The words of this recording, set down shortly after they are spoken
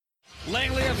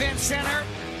Langley event center.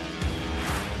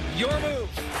 Your move.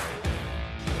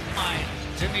 Behind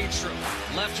Dimitru.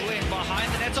 Left wing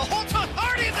behind the net. A hold to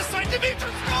Hardy at the side.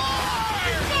 Dimitru scores!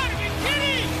 You've got to be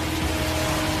kidding!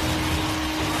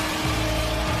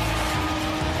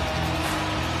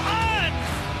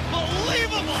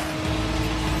 Unbelievable!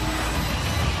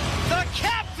 The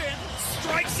captain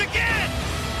strikes again!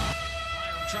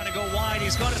 Byram trying to go wide.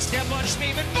 He's going to step on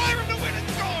Schmiemann, and Byram to win and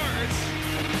scores!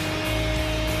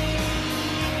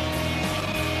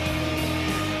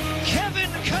 Kevin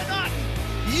Connaughton,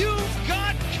 you've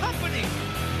got company.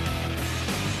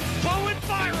 Bowen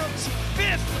Byram's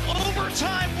 5th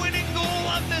overtime winning goal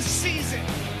of the season.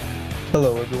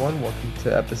 Hello everyone, welcome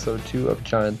to episode 2 of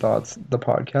Giant Thoughts, the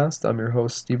podcast. I'm your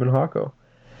host, Stephen Hocko.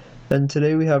 And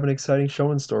today we have an exciting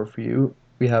show in store for you.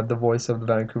 We have the voice of the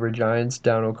Vancouver Giants,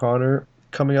 Dan O'Connor,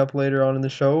 coming up later on in the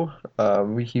show.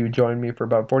 He joined me for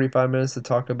about 45 minutes to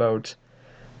talk about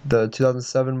the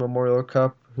 2007 Memorial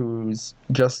Cup, who's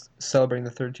just celebrating the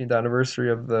 13th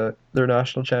anniversary of their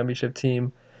national championship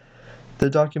team, the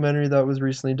documentary that was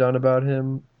recently done about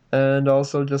him, and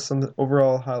also just some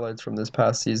overall highlights from this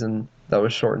past season that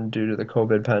was shortened due to the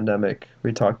COVID pandemic.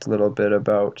 We talked a little bit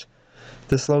about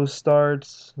the slow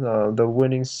start, the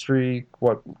winning streak,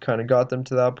 what kind of got them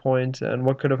to that point, and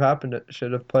what could have happened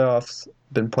should have playoffs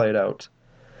been played out.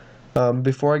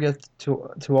 Before I get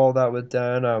to all that with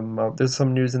Dan, there's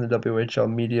some news in the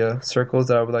WHL media circles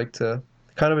that I would like to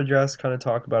kind of address, kind of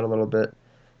talk about a little bit,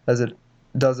 as it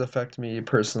does affect me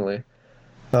personally.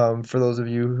 For those of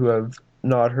you who have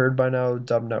not heard by now,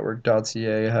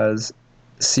 dubnetwork.ca has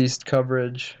ceased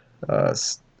coverage,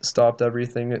 stopped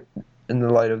everything in the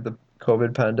light of the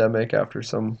COVID pandemic after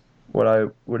some, what I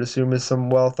would assume is some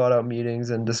well thought out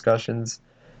meetings and discussions.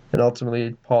 And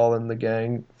ultimately, Paul and the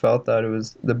gang felt that it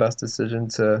was the best decision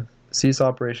to cease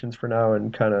operations for now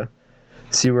and kind of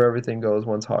see where everything goes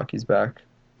once hockey's back.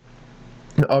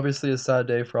 Obviously, a sad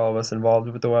day for all of us involved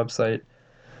with the website.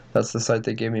 That's the site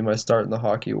that gave me my start in the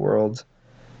hockey world.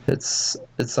 It's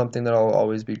something that I'll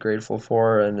always be grateful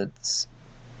for, and it's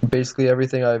basically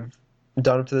everything I've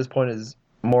done up to this point is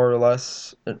more or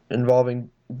less involving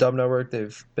Dub Network.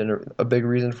 They've been a big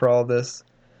reason for all of this.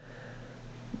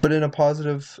 But in a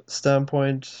positive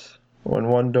standpoint, when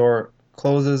one door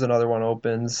closes, another one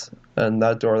opens, and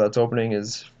that door that's opening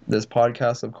is this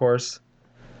podcast, of course.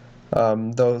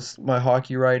 My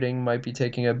hockey writing might be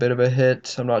taking a bit of a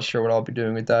hit. I'm not sure what I'll be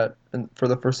doing with that. And for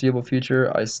the foreseeable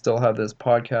future, I still have this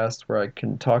podcast where I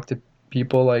can talk to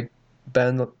people like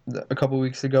Ben a couple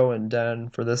weeks ago and Dan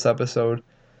for this episode.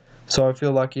 So I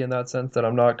feel lucky in that sense that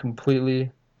I'm not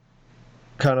completely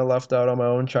kind of left out on my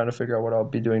own trying to figure out what I'll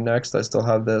be doing next. I still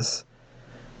have this.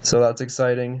 So that's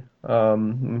exciting.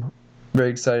 I'm very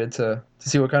excited to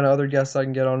see what kind of other guests I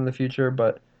can get on in the future.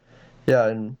 But yeah,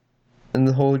 in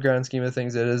the whole grand scheme of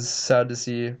things, it is sad to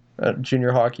see a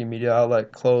junior hockey media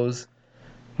outlet close.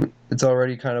 It's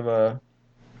already kind of a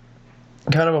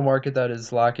market that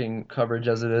is lacking coverage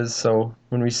as it is. So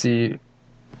when we see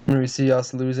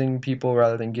us losing people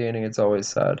rather than gaining, it's always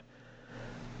sad.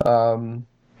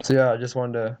 So yeah, I just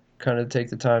wanted to kind of take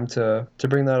the time to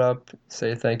bring that up,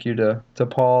 say thank you to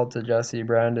Paul, to Jesse,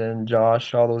 Brandon,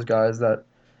 Josh, all those guys that,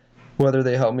 whether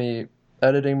they help me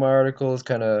editing my articles,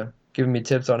 kind of giving me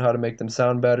tips on how to make them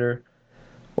sound better,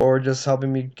 or just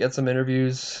helping me get some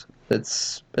interviews.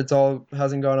 It's all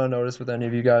hasn't gone unnoticed with any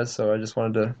of you guys, so I just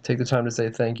wanted to take the time to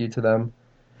say thank you to them.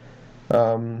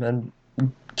 And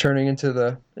turning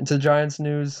into Giants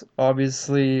news,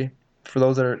 obviously, for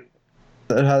those that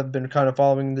have been kind of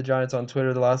following the Giants on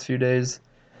Twitter the last few days,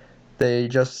 they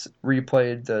just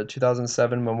replayed the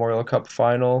 2007 Memorial Cup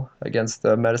final against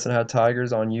the Medicine Hat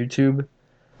Tigers on YouTube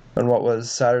on what was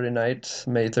Saturday night,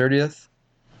 May 30th.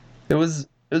 It was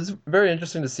very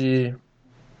interesting to see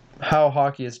how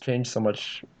hockey has changed so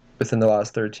much within the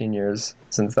last 13 years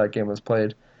since that game was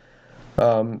played.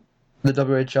 The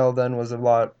WHL then was a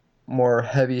lot more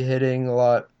heavy hitting, a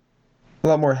lot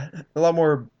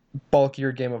more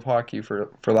bulkier game of hockey, for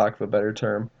lack of a better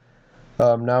term.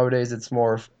 Nowadays it's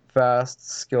more fast,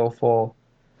 skillful.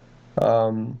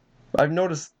 I've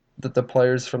noticed that the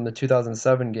players from the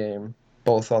 2007 game,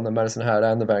 both on the Medicine Hat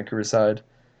and the Vancouver side,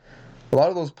 a lot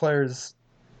of those players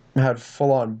had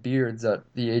full-on beards at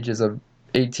the ages of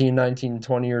 18, 19,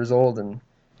 20 years old, and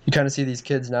you kind of see these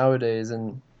kids nowadays,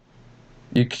 and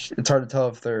it's hard to tell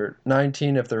if they're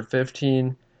 19, if they're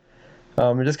 15.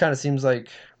 It just kind of seems like,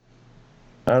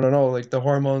 I don't know, like the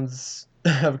hormones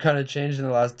have kind of changed in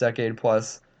the last decade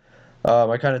plus.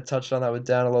 I kind of touched on that with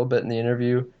Dan a little bit in the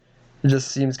interview. It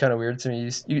just seems kind of weird to me.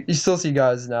 You still see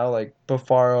guys now like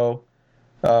Buffaro,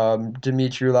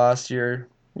 Dimitri last year,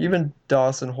 even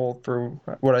Dawson Holt, for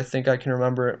what I think I can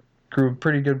remember, grew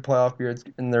pretty good playoff years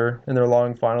in their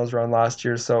long finals run last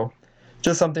year. So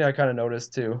just something I kind of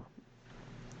noticed too.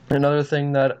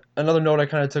 Another note I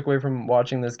kind of took away from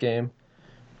watching this game,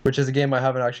 which is a game I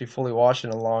haven't actually fully watched in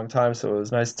a long time, so it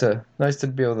was nice to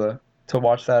be able to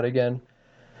watch that again.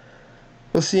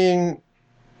 Was seeing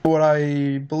what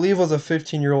I believe was a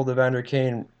 15-year-old Evander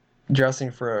Kane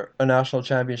dressing for a national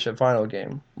championship final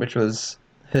game, which was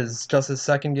his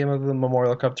second game of the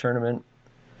Memorial Cup tournament.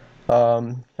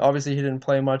 Obviously, he didn't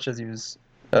play much as he was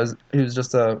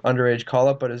just a underage call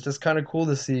up, but it's just kind of cool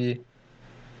to see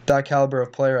that caliber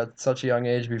of player at such a young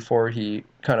age before he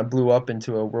kind of blew up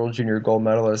into a World Junior gold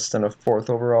medalist and a fourth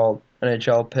overall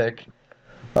NHL pick.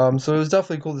 So it was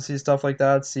definitely cool to see stuff like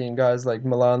that, seeing guys like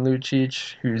Milan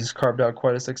Lucic, who's carved out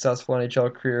quite a successful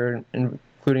NHL career,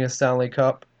 including a Stanley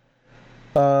Cup.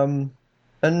 Um,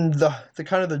 and the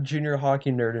kind of the junior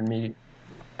hockey nerd in me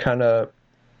kind of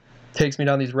takes me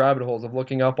down these rabbit holes of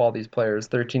looking up all these players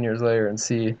 13 years later and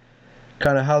see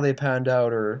kind of how they panned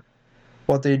out or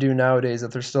what they do nowadays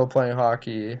if they're still playing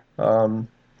hockey.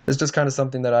 It's just kind of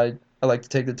something that I like to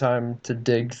take the time to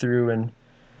dig through and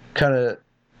kind of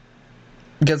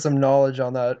get some knowledge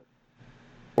on that,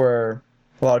 where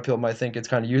a lot of people might think it's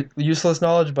kind of useless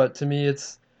knowledge, but to me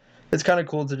it's kind of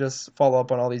cool to just follow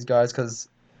up on all these guys because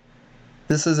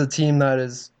this is a team that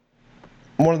is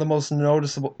one of the most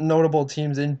notable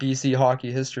teams in BC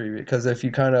hockey history. Because if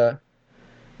you kind of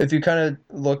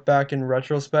look back in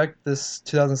retrospect, this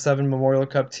 2007 Memorial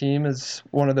Cup team is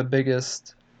one of the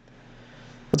biggest.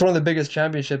 It's one of the biggest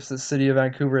championships the city of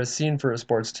Vancouver has seen for a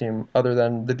sports team, other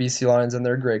than the BC Lions and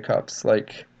their Grey Cups.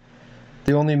 Like,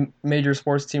 the only major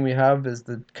sports team we have is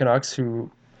the Canucks, who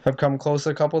have come close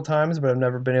a couple times, but have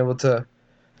never been able to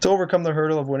overcome the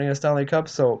hurdle of winning a Stanley Cup.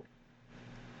 So,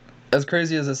 as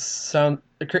crazy as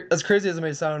it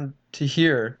may sound to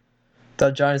hear,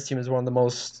 that Giants team is one of the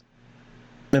most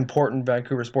important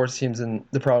Vancouver sports teams in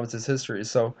the province's history.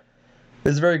 So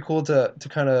it's very cool to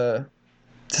kind of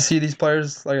to see these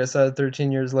players, like I said,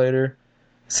 13 years later,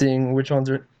 seeing which ones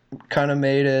are kind of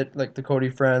made it, like the Cody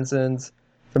Fransons,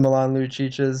 the Milan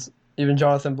Lucic's, even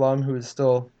Jonathan Blum, who is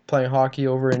still playing hockey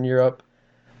over in Europe.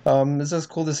 It's just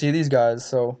cool to see these guys.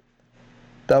 So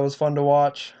that was fun to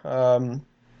watch.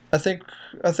 I think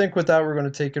I think with that we're going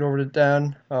to take it over to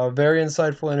Dan. Very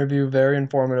insightful interview, very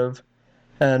informative,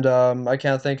 and I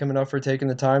can't thank him enough for taking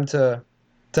the time to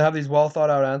have these well thought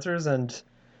out answers. And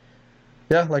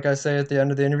yeah, like I say at the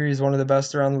end of the interview, he's one of the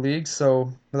best around the league.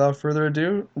 So without further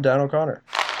ado, Dan O'Connor.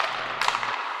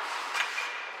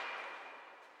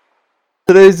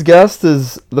 Today's guest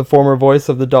is the former voice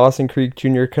of the Dawson Creek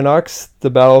Junior Canucks,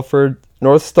 the Battleford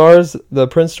North Stars, the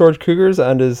Prince George Cougars,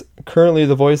 and is currently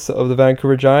the voice of the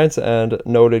Vancouver Giants and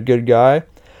noted good guy.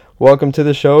 Welcome to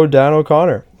the show, Dan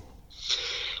O'Connor.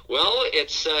 Well,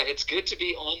 it's good to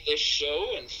be on this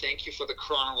show, and thank you for the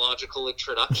chronological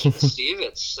introduction, Steve.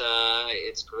 It's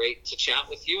great to chat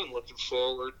with you, and looking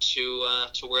forward to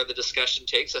where the discussion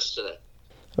takes us today.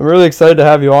 I'm really excited to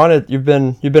have you on it. You've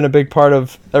been a big part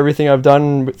of everything I've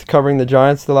done with covering the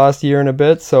Giants the last year and a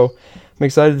bit, so I'm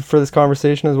excited for this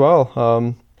conversation as well.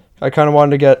 I kind of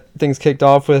wanted to get things kicked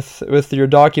off with your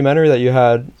documentary that you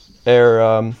had air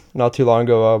not too long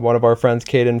ago. One of our friends,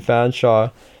 Caden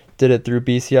Fanshaw, did it through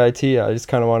BCIT. I just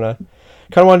kind of wanted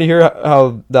to hear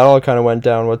how that all kind of went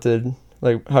down. How did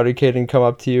Caden come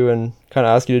up to you and kind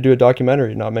of ask you to do a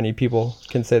documentary? Not many people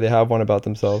can say they have one about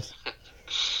themselves.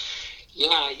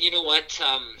 Yeah, you know what?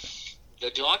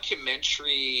 The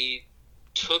documentary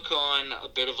took on a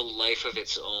bit of a life of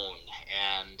its own,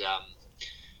 and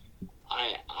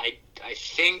I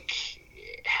think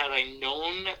had I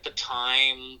known at the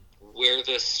time where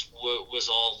this was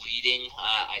all leading,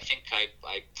 I think I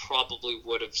probably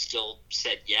would have still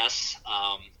said yes.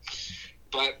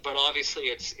 But obviously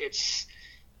it's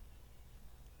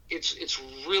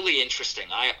really interesting.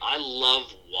 I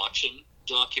love watching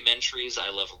documentaries.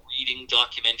 I love reading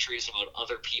documentaries about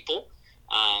other people.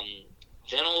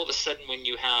 Then all of a sudden, when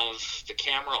you have the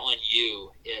camera on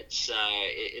you, it's a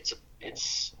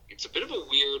bit of a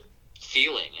weird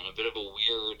feeling and a bit of a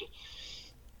weird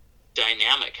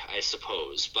dynamic, I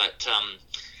suppose. But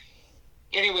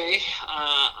anyway,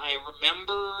 I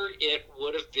remember it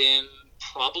would have been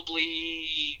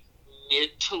probably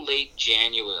mid to late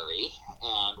January,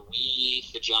 and we,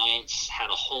 the Giants, had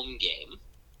a home game.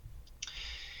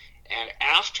 And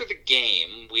after the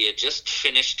game, we had just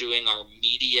finished doing our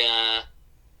media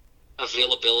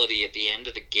availability at the end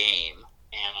of the game.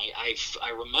 And I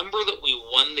remember that we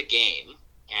won the game.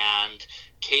 And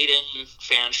Caden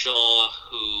Fanshaw,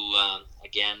 who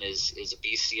again, is a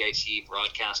BCIT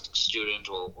broadcasting student,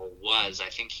 or was. I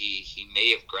think he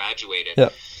may have graduated. Yeah.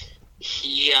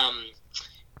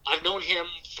 I've known him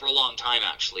for a long time,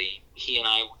 actually. He and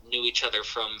I knew each other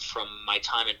from my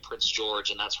time in Prince George,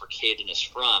 and that's where Caden is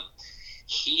from.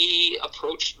 He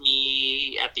approached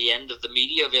me at the end of the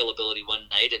media availability one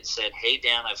night and said, "Hey,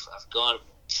 Dan, I've got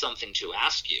something to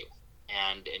ask you."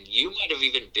 And you might have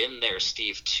even been there,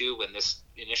 Steve, too, when this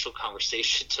initial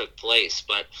conversation took place.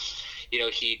 But,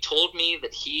 he told me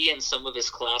that he and some of his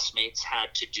classmates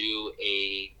had to do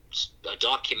a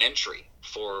documentary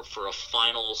for a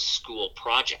final school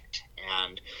project.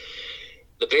 And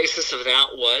the basis of that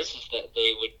was that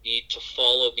they would need to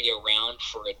follow me around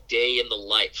for a day in the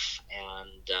life.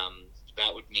 And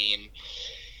that would mean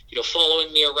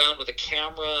following me around with a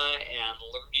camera and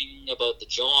learning about the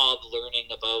job, learning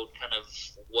about kind of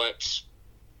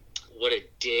what a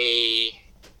day,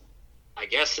 I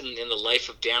guess, in the life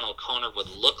of Dan O'Connor would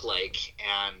look like.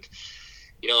 And,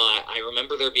 I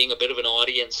remember there being a bit of an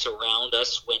audience around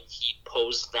us when he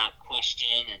posed that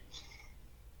question. And,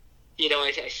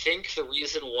 I think the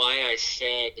reason why I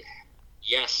said,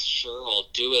 yes, sure, I'll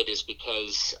do it, is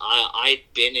because I'd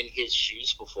been in his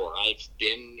shoes before. I've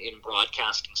been in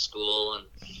broadcasting school, and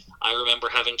I remember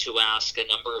having to ask a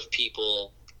number of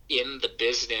people in the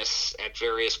business at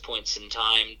various points in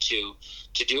time to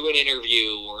do an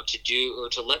interview or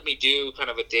to let me do kind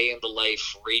of a day in the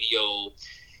life radio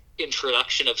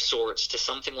introduction of sorts to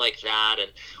something like that.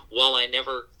 And while I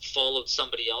never followed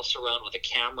somebody else around with a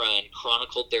camera and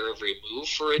chronicled their every move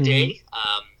for a day,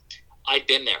 I'd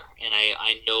been there, and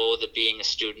I know that being a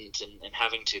student and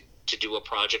having to do a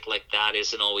project like that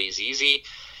isn't always easy.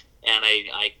 And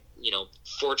I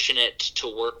fortunate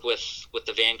to work with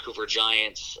the Vancouver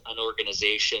Giants, an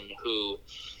organization who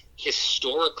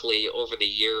historically over the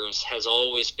years has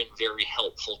always been very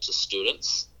helpful to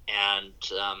students. And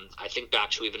I think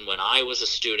back to even when I was a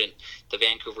student, the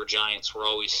Vancouver Giants were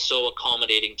always so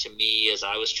accommodating to me as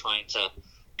I was trying to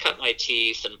cut my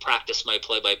teeth and practice my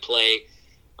play-by-play.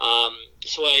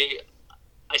 So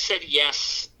I said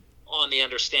yes on the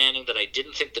understanding that I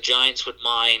didn't think the Giants would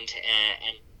mind,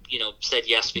 and said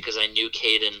yes because I knew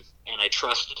Caden and I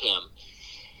trusted him.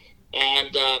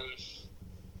 And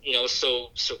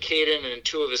so Caden and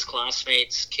two of his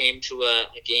classmates came to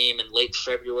a game in late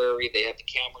February. They had the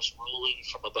cameras rolling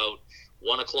from about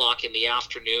 1 o'clock in the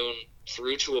afternoon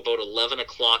through to about 11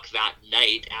 o'clock that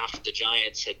night after the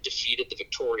Giants had defeated the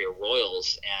Victoria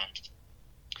Royals. And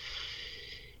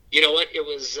you know what? It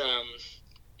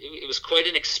was quite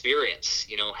an experience,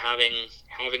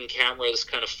 having cameras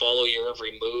kind of follow your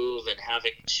every move and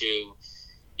having to,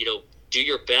 do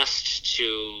your best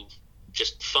to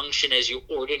just function as you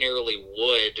ordinarily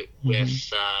would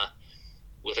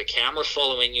with a camera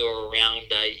following you around.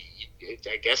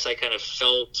 I guess I kind of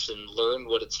felt and learned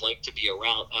what it's like to be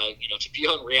around, to be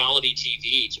on reality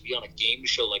TV, to be on a game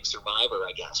show like Survivor,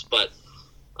 I guess. But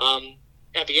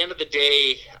at the end of the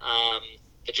day,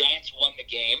 the Giants won the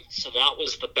game, so that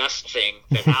was the best thing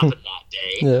that happened that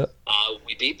day. Yeah.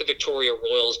 We beat the Victoria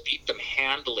Royals, beat them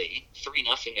handily,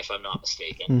 3-0 if I'm not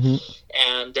mistaken.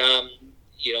 And,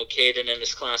 Caden and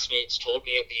his classmates told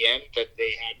me at the end that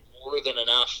they had more than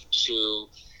enough to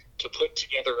put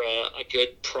together a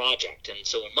good project. And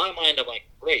so in my mind, I'm like,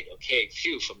 great, okay,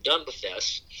 phew, I'm done with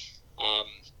this. A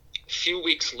few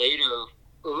weeks later,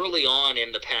 early on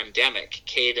in the pandemic,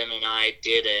 Caden and I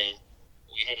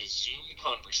we had a Zoom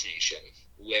conversation,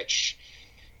 which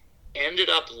ended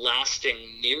up lasting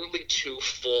nearly 2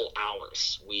 full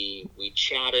hours. We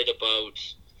chatted about,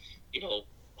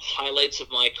 highlights of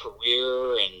my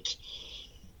career, and,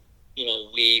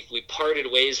 we parted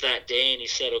ways that day, and he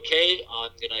said, okay,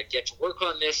 I'm going to get to work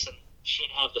on this and should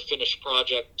have the finished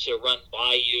project to run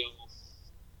by you,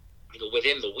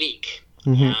 within the week.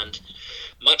 And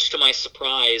much to my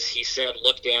surprise, he said,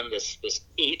 look, Dan, this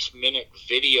 8-minute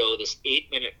video, this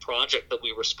 8-minute project that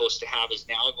we were supposed to have is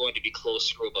now going to be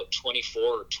closer to about 24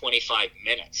 or 25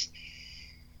 minutes.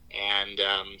 And,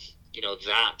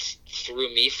 that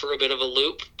threw me for a bit of a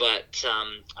loop. But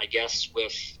I guess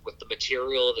with the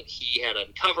material that he had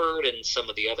uncovered and some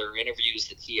of the other interviews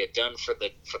that he had done for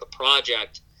the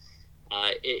project,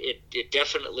 it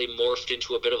definitely morphed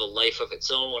into a bit of a life of its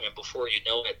own, and before you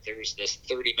know it, there's this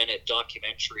 30-minute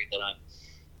documentary that I'm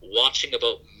watching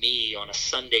about me on a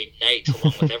Sunday night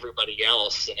along with everybody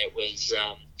else, and it was,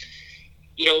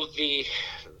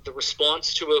 the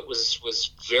response to it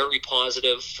was very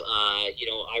positive.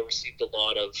 I received a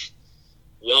lot of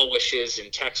well wishes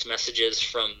and text messages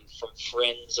from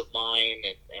friends of mine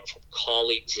and from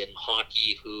colleagues in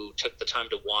hockey who took the time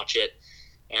to watch it.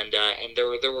 and there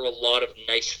were a lot of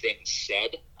nice things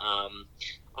said.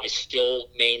 I still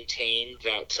maintain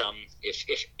that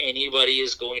if anybody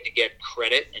is going to get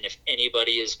credit, and if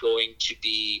anybody is going to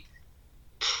be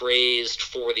praised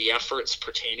for the efforts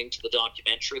pertaining to the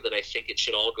documentary, that I think it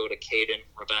should all go to Caden,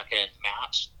 Rebecca, and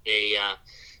Matt.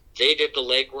 They did the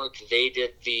legwork, they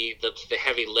did the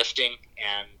heavy lifting,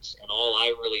 and all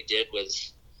I really did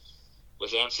was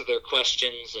answer their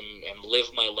questions and live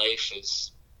my life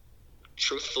as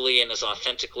truthfully and as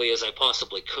authentically as I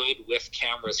possibly could, with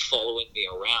cameras following me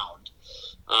around.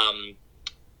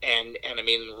 And I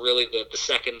mean, really the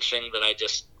second thing that I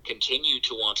just continue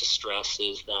to want to stress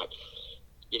is that,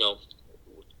 you know,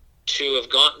 to have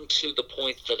gotten to the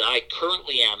point that I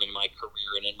currently am in my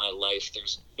career and in my life,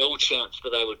 there's no chance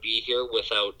that I would be here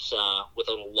without a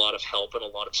lot of help and a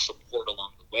lot of support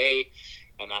along the way.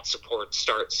 And that support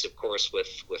starts, of course, with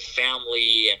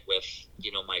family and with,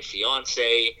 you know, my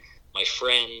fiance, my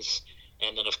friends,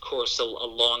 and then, of course, a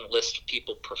long list of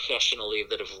people professionally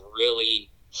that have really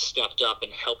stepped up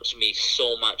and helped me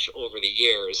so much over the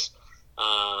years.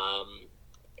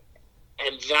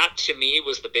 And that, to me,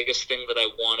 was the biggest thing that I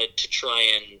wanted to try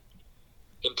and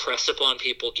impress upon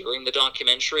people during the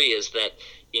documentary, is that,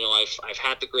 you know, I've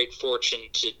had the great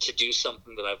fortune to do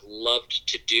something that I've loved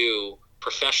to do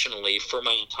professionally for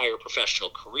my entire professional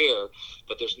career,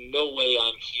 but there's no way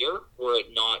I'm here were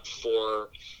it not for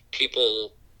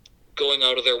people going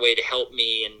out of their way to help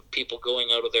me, and people going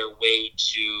out of their way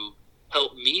to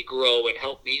help me grow and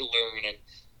help me learn. And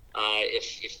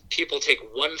if people take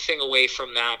one thing away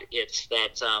from that, it's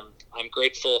that I'm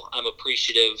grateful, I'm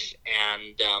appreciative,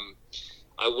 and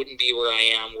I wouldn't be where I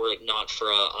am were it not for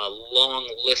a long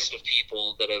list of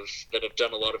people that have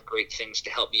done a lot of great things to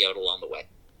help me out along the way.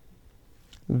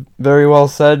 Very well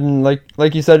said, and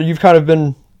like you said, you've kind of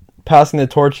been passing the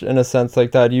torch in a sense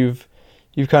like that. You've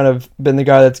kind of been the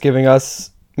guy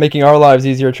that's making our lives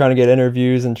easier, trying to get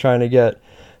interviews and trying to get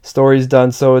stories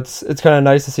done. So it's kind of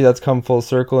nice to see that's come full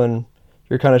circle, and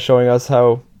you're kind of showing us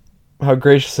how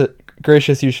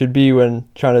gracious you should be when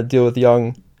trying to deal with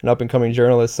young and up and coming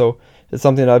journalists. So it's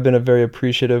something that I've been very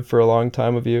appreciative for a long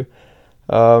time of you.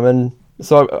 And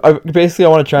so I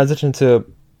want to transition to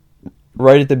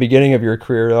right at the beginning of your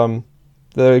career.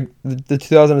 The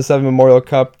 2007 Memorial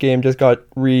Cup game just got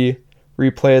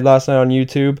replayed last night on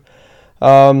YouTube.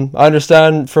 I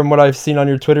understand from what I've seen on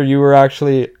your Twitter, you were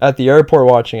actually at the airport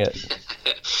watching it.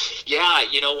 Yeah,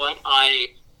 you know what?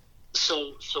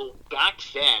 So back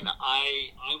then,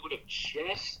 I would have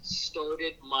just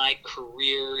started my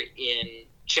career in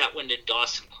Chetwynd and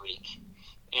Dawson Creek,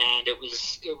 and it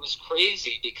was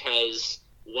crazy because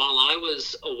while I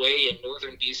was away in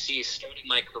northern BC starting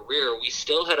my career, we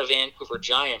still had a Vancouver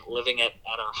Giant living at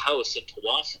our house in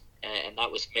Tawasin, and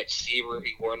that was Mitch Sieber.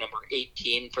 He wore number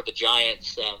 18 for the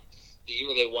Giants the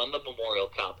year they won the Memorial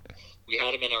Cup. We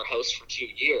had him in our house for 2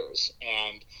 years,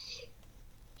 and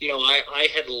you know, I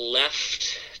had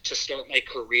left to start my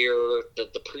career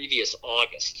the previous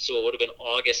August, so it would have been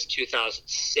August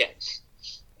 2006,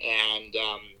 and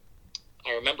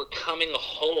I remember coming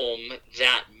home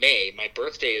that May. My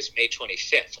birthday is May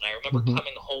 25th, and I remember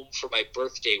coming home for my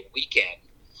birthday weekend,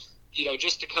 you know,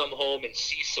 just to come home and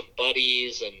see some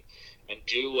buddies and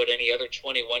do what any other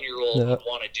 21-year-old would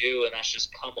want to do, and that's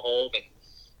just come home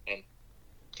and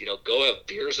you know, go have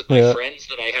beers with my friends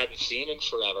that I hadn't seen in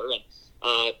forever.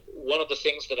 And one of the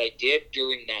things that I did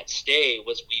during that stay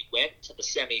was we went to the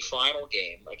semifinal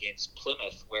game against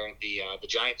Plymouth, where the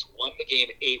Giants won the game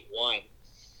 8-1.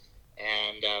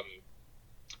 And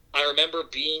I remember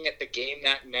being at the game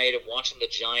that night and watching the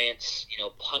Giants, you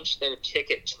know, punch their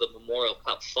ticket to the Memorial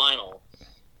Cup final,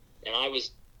 and I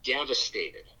was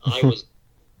devastated. I was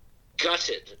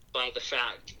gutted by the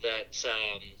fact that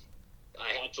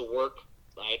I had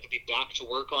to be back to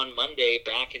work on Monday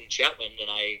back in Chetwynd,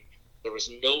 and there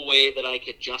was no way that I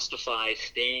could justify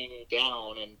staying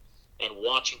down and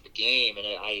watching the game.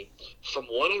 And from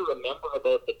what I remember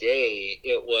about the day,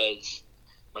 it was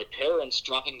my parents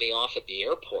dropping me off at the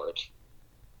airport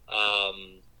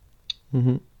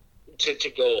to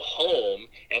go home,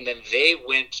 and then they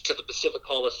went to the Pacific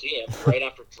Coliseum right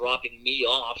after dropping me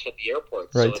off at the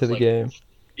airport. Right, so to the game.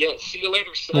 Yeah, see you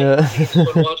later, son.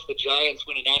 Go watch the Giants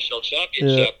win a national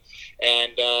championship,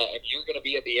 and you're going to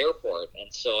be at the airport.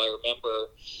 And so I remember,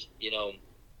 you know,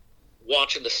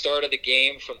 watching the start of the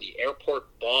game from the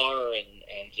airport bar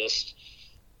and just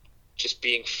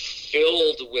being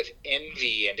filled with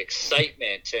envy and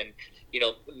excitement. And, you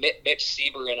know, Mitch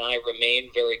Sieber and I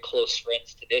remain very close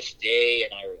friends to this day,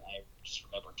 and I just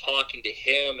remember talking to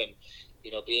him, and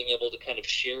being able to kind of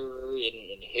share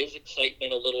in his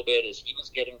excitement a little bit as he was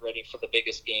getting ready for the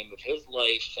biggest game of his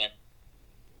life. And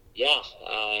yeah,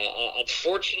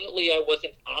 unfortunately, I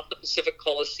wasn't at the Pacific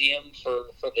Coliseum for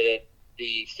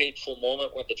the fateful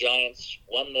moment when the Giants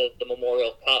won the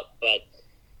Memorial Cup, but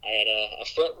I had a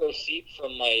front row seat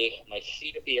from my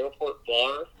seat at the airport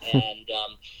bar, and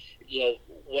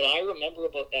what I remember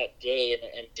about that day,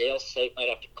 and Dale Sipe might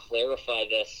have to clarify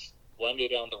this one day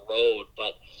down the road,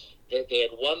 but they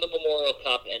had won the Memorial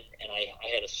Cup, and I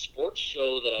had a sports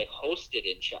show that I hosted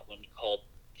in Chetwynd called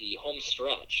The Home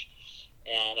Stretch.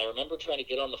 And I remember trying to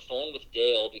get on the phone with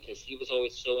Dale because he was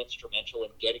always so instrumental in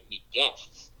getting me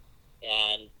guests.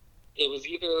 And it was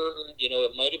either,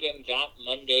 it might have been that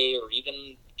Monday or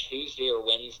even Tuesday or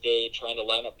Wednesday trying to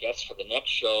line up guests for the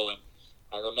next show. And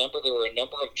I remember there were a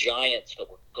number of Giants that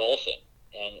were golfing.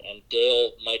 And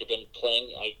Dale might have been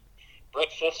playing.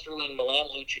 Brett Festerling, Milan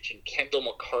Lucic, and Kendall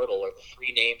McCardle are the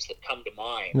three names that come to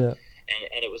mind. Yeah.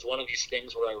 And it was one of these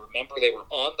things where I remember they were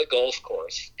on the golf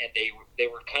course, and they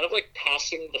were kind of like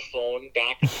passing the phone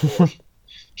back and forth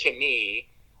to me.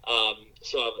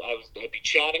 So I'd be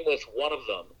chatting with one of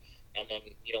them, and then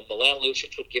Milan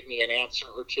Lucic would give me an answer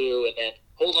or two, and then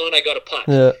hold on, I got a putt.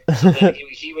 Yeah. So then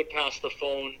he would pass the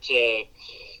phone to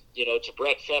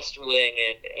Brett Festerling,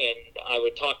 and I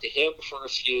would talk to him for a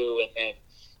few, and then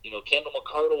Kendall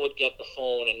McCardle would get the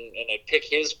phone, and I'd pick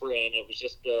his brain. It was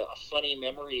just a funny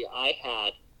memory I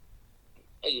had,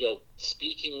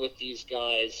 speaking with these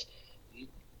guys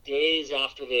days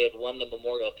after they had won the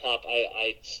Memorial Cup.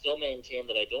 I still maintain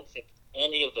that I don't think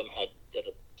any of them had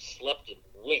slept a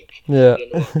wink Yeah. in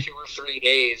about 2 or 3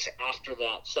 days after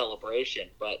that celebration.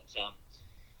 But, so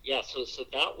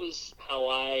that was how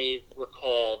I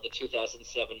recall the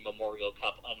 2007 Memorial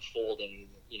Cup unfolding,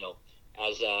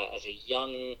 as a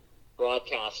young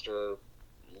broadcaster,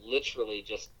 literally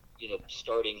just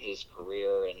starting his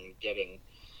career and getting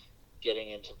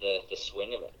into the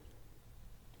swing of it.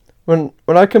 When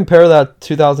I compare that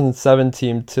 2007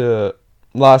 team to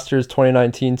last year's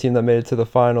 2019 team that made it to the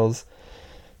finals,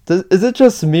 is it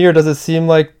just me, or does it seem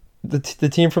like the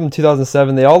team from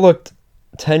 2007, they all looked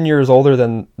 10 years older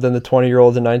than the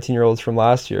 20-year-olds and 19-year-olds from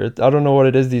last year? I don't know what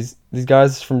it is. These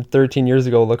guys from 13 years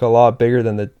ago look a lot bigger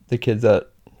than the kids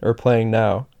that are playing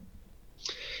now.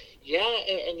 Yeah,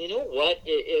 and you know what?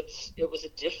 It was a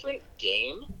different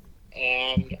game,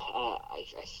 and I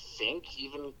think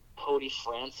even Cody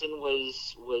Franson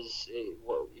was it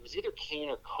was either Kane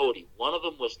or Cody. One of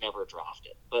them was never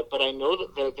drafted, but I know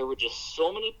that there were just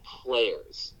so many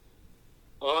players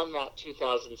on that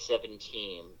 2007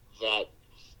 team that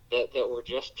were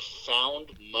just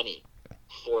found money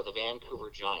for the Vancouver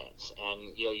Giants.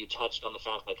 And you touched on the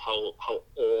fact like how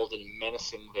old and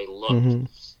menacing they looked.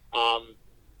 Mm-hmm.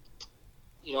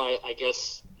 I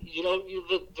guess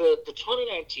the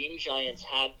 2019 Giants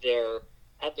had their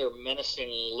menacing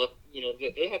look.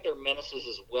 They had their menaces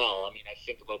as well. I mean, I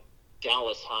think about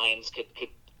Dallas Hines could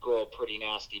grow a pretty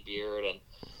nasty beard, and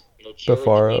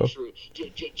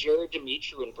Jared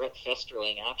Demetriou and Brett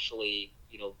Festerling actually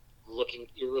looking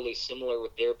eerily similar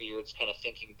with their beards, kind of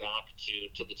thinking back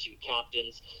to the two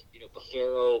captains.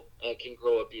 Buffaro can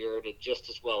grow a beard just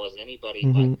as well as anybody.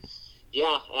 Mm-hmm. But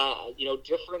yeah,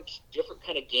 different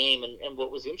kind of game. And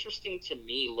what was interesting to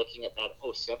me looking at that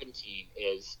 2007 team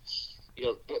is,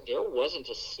 there wasn't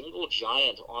a single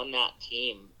Giant on that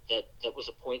team that was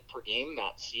a point per game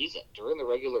that season, during the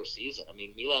regular season. I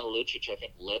mean, Milan Lucic, I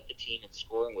think, led the team in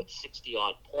scoring with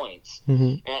 60-odd points.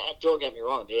 Mm-hmm. And don't get me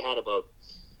wrong, they had about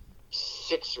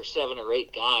 6 or 7 or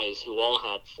 8 guys who all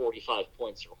had 45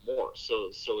 points or more.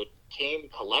 So it came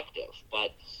collective.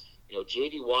 But,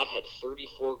 J.D. Watt had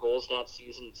 34 goals that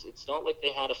season. It's not like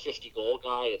they had a 50-goal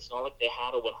guy. It's not like they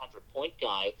had a 100-point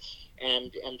guy.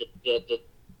 And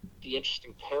the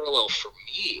interesting parallel for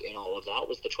me in all of that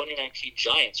was the 2019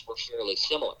 Giants were fairly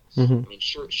similar. Mm-hmm. I mean,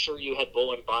 sure you had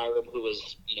Bowen Byram, who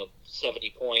was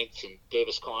 70 points, and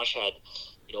Davis Kosh had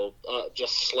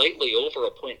just slightly over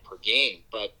a point per game.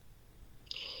 But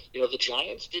the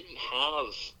Giants didn't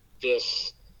have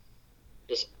this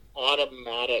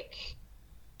automatic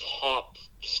top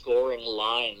scoring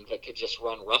line that could just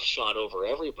run roughshod over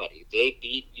everybody. They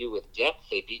beat you with depth,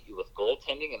 they beat you with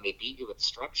goaltending, and they beat you with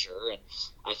structure. And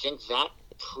I think that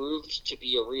proved to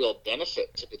be a real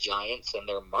benefit to the Giants and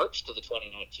their march to the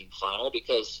 2019 final,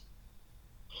 because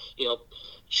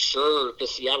sure, the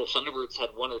Seattle Thunderbirds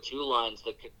had 1 or 2 lines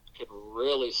that could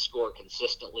really score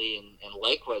consistently, and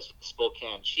likewise with the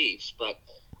Spokane Chiefs, but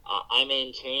I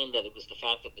maintain that it was the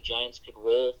fact that the Giants could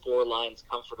roll 4 lines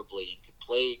comfortably and could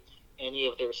play any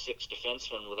of their 6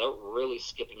 defensemen without really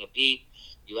skipping a beat.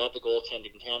 You had the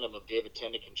goaltending tandem of David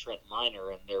Tendick and Trent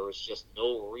Miner, and there was just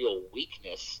no real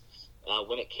weakness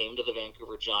when it came to the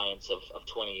Vancouver Giants of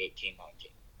 2018-19.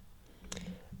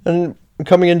 And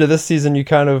coming into this season,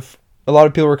 a lot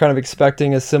of people were kind of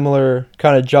expecting a similar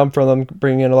kind of jump from them,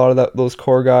 bringing in a lot of those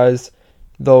core guys,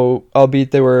 though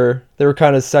albeit they were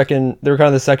kind of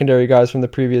the secondary guys from the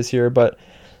previous year. But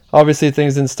obviously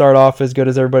things didn't start off as good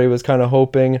as everybody was kind of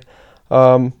hoping.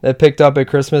 It picked up at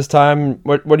Christmas time.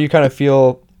 What do you kind of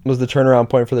feel was the turnaround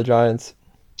point for the Giants?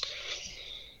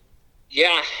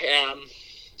 Yeah,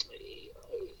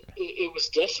 it was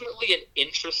definitely an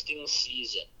interesting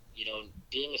season. You know,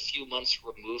 being a few months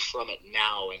removed from it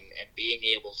now and being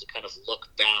able to kind of look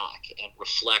back and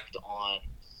reflect on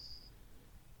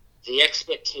the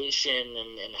expectation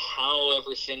and how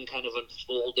everything kind of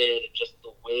unfolded and just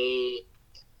the way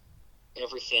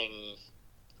everything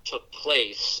took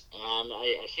place. And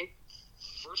I think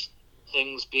first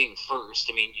things being first,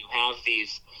 I mean, you have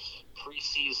these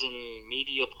preseason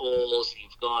media polls,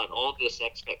 you've got all this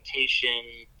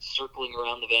expectation circling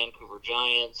around the Vancouver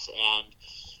Giants, and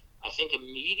I think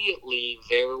immediately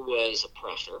there was a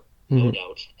pressure, no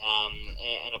doubt,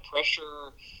 and a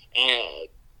pressure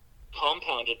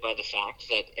compounded by the fact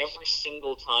that every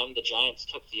single time the Giants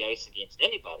took the ice against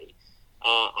anybody,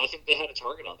 I think they had a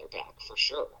target on their back for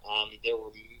sure. There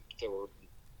were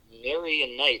nary a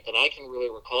night that I can really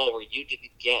recall where you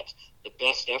didn't get the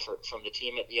best effort from the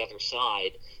team at the other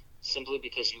side, simply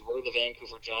because you were the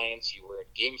Vancouver Giants. You were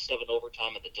at Game 7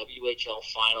 overtime at the WHL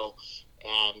final,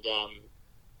 and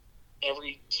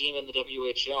every team in the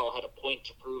WHL had a point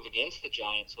to prove against the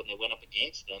Giants when they went up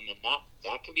against them, and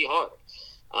that can be hard.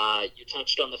 You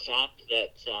touched on the fact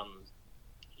that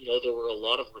there were a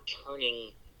lot of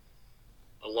returning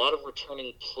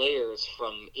players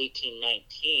from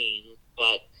 18-19,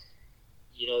 but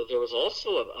there was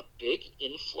also a big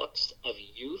influx of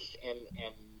youth and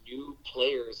new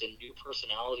players and new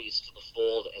personalities to the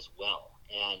fold as well.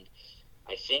 And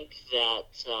I think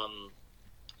that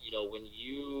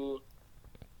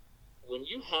when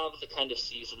you have the kind of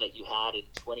season that you had in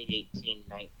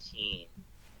 2018-19,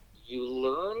 you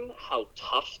learn how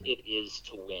tough it is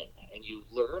to win, and you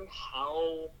learn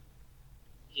how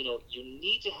you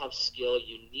need to have skill,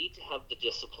 you need to have the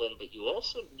discipline, but you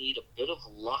also need a bit of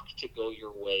luck to go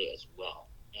your way as well.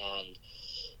 And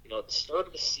at the start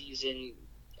of the season,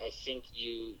 I think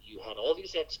you had all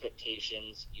these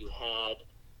expectations. You had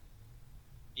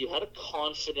a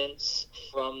confidence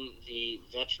from the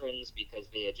veterans because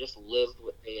they had just lived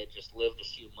what they had just lived a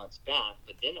few months back.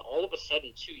 But then all of a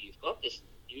sudden, too, you've got this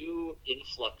new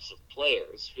influx of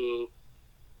players who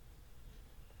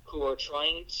are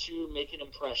trying to make an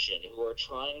impression, who are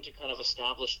trying to kind of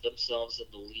establish themselves in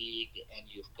the league, and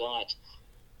you've got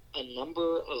a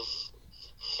number of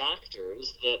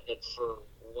factors that for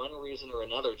one reason or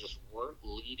another just weren't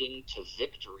leading to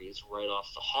victories right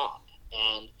off the hop.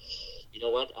 And you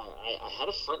know what? I had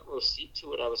a front row seat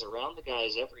to it. I was around the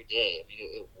guys every day. I mean,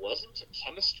 it wasn't a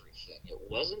chemistry thing. It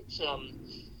wasn't,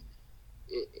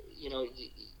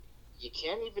 you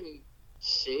can't even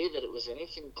say that it was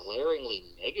anything glaringly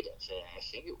negative. I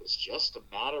think it was just a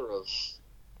matter of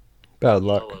bad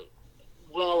luck.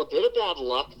 A bit of bad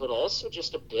luck, but also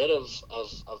just a bit of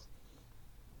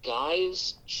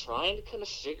guys trying to kind of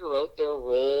figure out their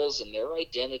roles and their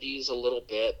identities a little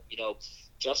bit.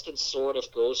 Justin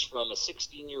Sordiff goes from a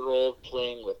 16-year-old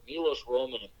playing with Milos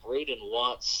Roman and Braden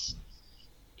Watts,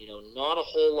 not a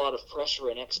whole lot of pressure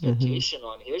and expectation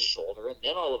on his shoulder. And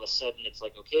then all of a sudden it's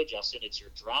like, okay, Justin, it's your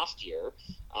draft year.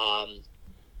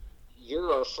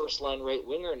 You're our first-line right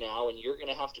winger now, and you're going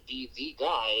to have to be the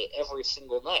guy every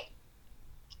single night.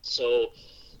 So,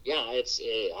 yeah,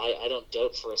 I don't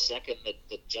doubt for a second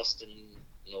that Justin,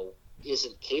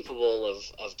 isn't capable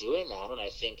of doing that. And I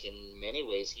think in many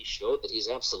ways he showed that he's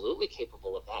absolutely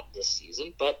capable of that this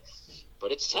season. But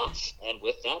it's tough. And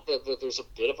with that, there's a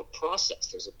bit of a process.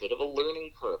 There's a bit of a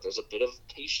learning curve. There's a bit of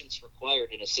patience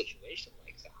required in a situation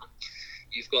like that.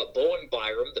 You've got Bowen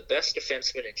Byram, the best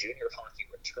defenseman in junior hockey,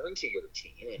 return to your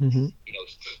team. And,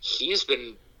 he's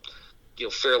been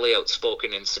fairly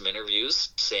outspoken in some interviews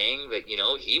saying that,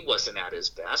 he wasn't at his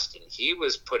best and he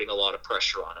was putting a lot of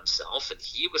pressure on himself, and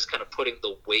he was kind of putting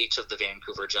the weight of the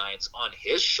Vancouver Giants on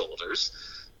his shoulders,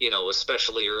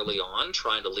 especially early on,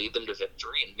 trying to lead them to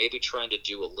victory and maybe trying to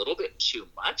do a little bit too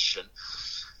much. And,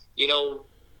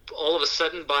 all of a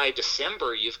sudden by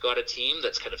December, you've got a team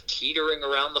that's kind of teetering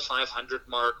around the 500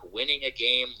 mark, winning a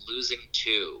game, losing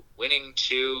two, winning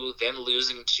two, then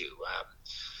losing two.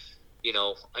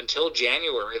 until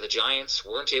January, the Giants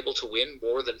weren't able to win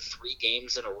more than 3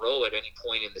 games in a row at any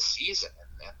point in the season.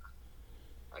 And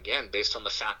again, based on the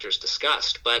factors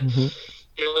discussed. But,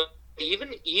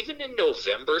 even in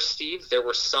November, Steve, there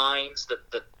were signs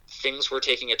that things were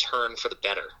taking a turn for the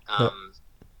better.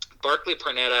 Barclay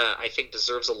Pernetta, I think,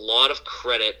 deserves a lot of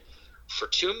credit for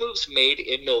 2 moves made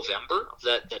in November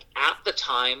that at the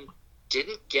time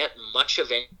didn't get much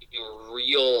of any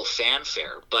real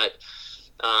fanfare. But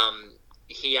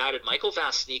he added Michael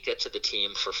Vasnica to the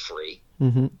team for free.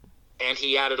 Mm-hmm. And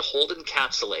he added Holden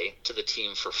Catzele to the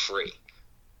team for free.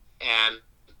 And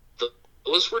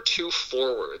those were 2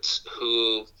 forwards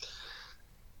who,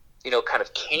 kind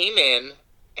of came in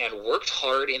and worked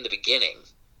hard in the beginning.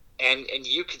 And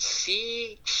you could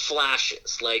see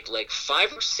flashes, like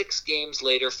 5 or 6 games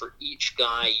later for each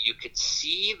guy, you could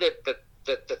see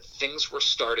that things were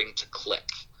starting to click.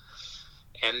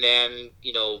 And then,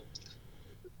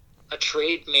 a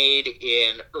trade made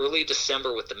in early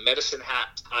December with the Medicine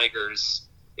Hat Tigers,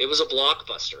 it was a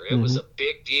blockbuster. It was a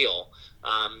big deal.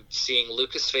 Seeing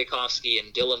Lucas Svejkovsky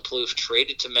and Dylan Plouffe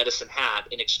traded to Medicine Hat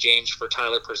in exchange for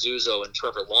Tyler Perzuzzo and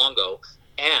Trevor Longo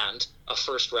and a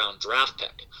first-round draft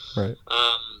pick. Right.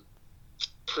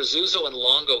 Perzuzzo and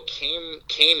Longo came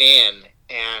in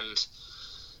and,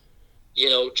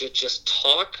 just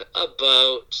talk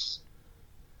about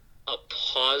a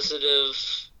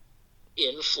positive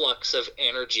influx of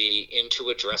energy into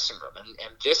a dressing room.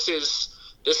 And this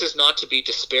is not to be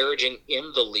disparaging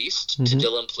in the least to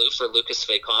Dylan Plouffe or Lucas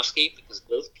Svejkovsky, because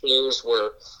both players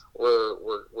were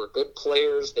good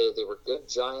players. They were good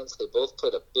Giants. They both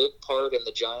played a big part in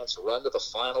the Giants' run to the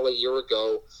final a year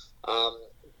ago.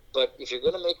 But if you're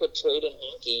going to make a trade in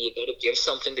hockey, you got to give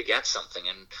something to get something.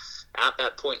 And at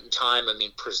that point in time, I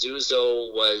mean,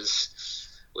 Perzuzzo was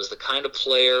the kind of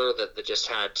player that just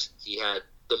had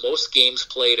the most games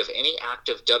played of any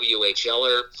active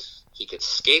WHLer. He could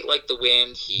skate like the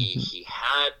wind. He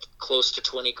had close to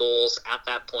 20 goals at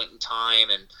that point in time,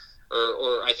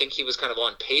 or I think he was kind of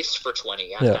on pace for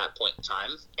 20 at that point in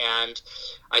time. And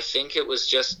I think it was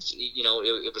just,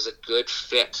 it was a good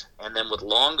fit. And then with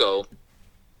Longo,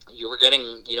 you were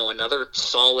getting, another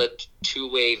solid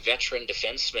 2-way veteran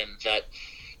defenseman that,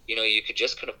 you could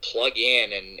just kind of plug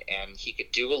in and he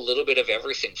could do a little bit of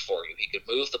everything for you. He could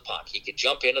move the puck. He could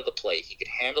jump into the play. He could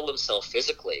handle himself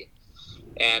physically.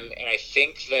 And I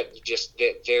think that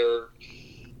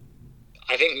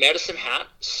I think Medicine Hat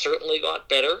certainly got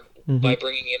better by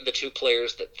bringing in the 2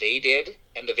 players that they did,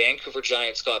 and the Vancouver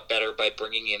Giants got better by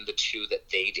bringing in the 2 that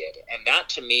they did. And that,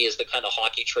 to me, is the kind of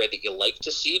hockey trade that you like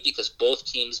to see, because both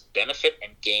teams benefit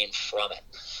and gain from it.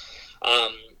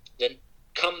 Then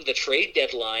come the trade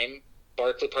deadline,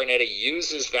 Barclay Pernetta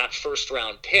uses that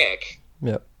first-round pick,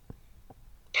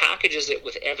 packages it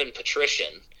with Evan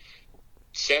Patrician,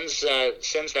 sends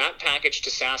that package to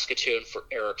Saskatoon for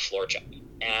Eric Florchuk.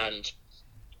 And,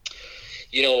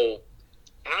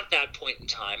 at that point in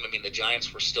time, I mean, the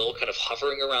Giants were still kind of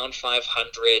hovering around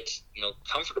 500,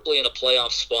 comfortably in a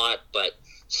playoff spot, but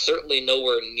certainly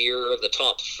nowhere near the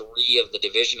top 3 of the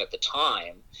division at the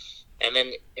time. And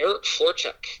then Eric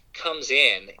Florchuk comes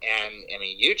in, and, I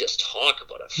mean, you just talk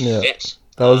about a fit.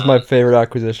 That was my favorite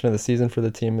acquisition of the season for the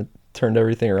team. It turned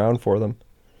everything around for them.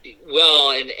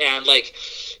 Well, and like,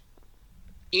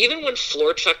 even when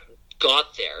Florchuk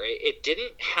got there, it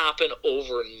didn't happen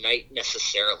overnight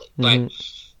necessarily. But,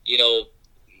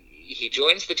 he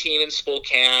joins the team in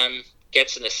Spokane,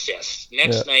 gets an assist.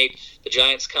 Next night, the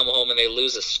Giants come home and they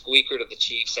lose a squeaker to the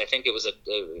Chiefs. I think it was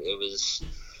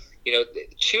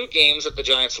 2 games that the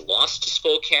Giants lost to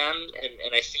Spokane,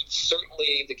 and I think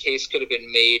certainly the case could have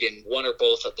been made in one or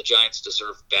both that the Giants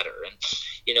deserve better. And,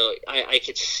 I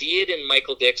could see it in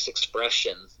Michael Dick's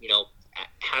expression,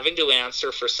 having to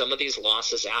answer for some of these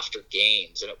losses after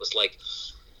games. And it was like,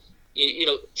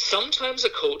 sometimes a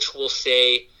coach will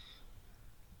say,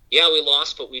 yeah, we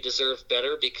lost, but we deserve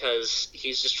better, because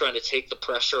he's just trying to take the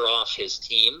pressure off his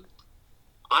team.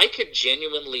 I could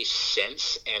genuinely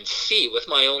sense and see with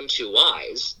my own 2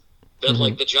 eyes that,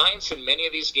 like, the Giants in many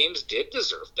of these games did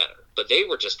deserve better, but they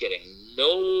were just getting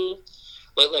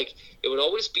like it would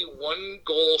always be 1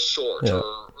 goal short or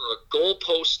a goal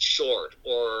post short,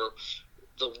 or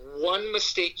the one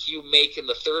mistake you make in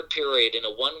the third period in a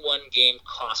 1-1 game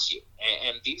costs you.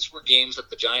 And these were games that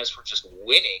the Giants were just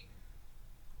winning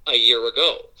a year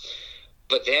ago.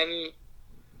 But then,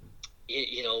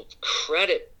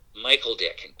 credit Michael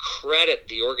Dick and credit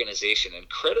the organization and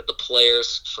credit the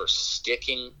players for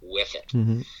sticking with it.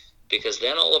 Because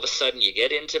then all of a sudden you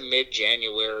get into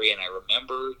mid-January, and I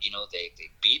remember, they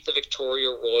beat the Victoria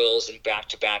Royals in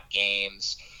back-to-back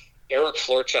games, Eric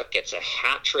Florchuk gets a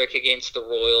hat trick against the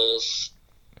Royals,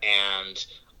 and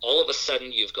all of a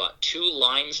sudden you've got two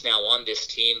lines now on this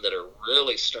team that are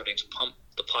really starting to pump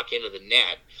the puck into the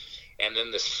net. And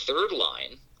then this third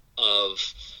line of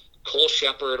Cole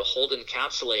Shepherd, Holden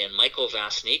Katsule, and Michael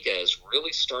Vasnica is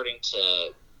really starting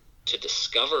to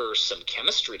discover some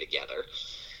chemistry together.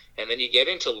 And then you get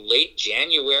into late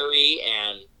January,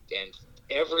 and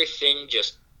everything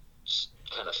just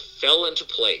kind of fell into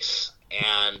place.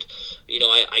 And,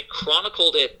 I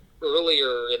chronicled it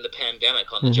earlier in the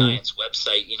pandemic on the Giants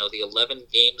website, the 11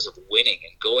 games of winning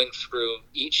and going through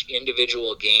each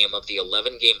individual game of the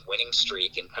 11-game winning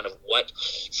streak and kind of what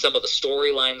some of the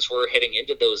storylines were heading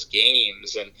into those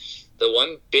games. And the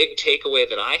one big takeaway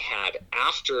that I had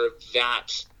after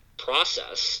that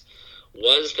process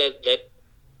was that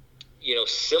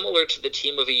similar to the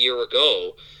team of a year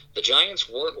ago, the Giants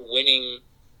weren't winning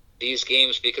these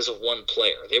games because of one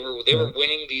player. They were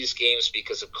winning these games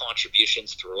because of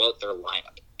contributions throughout their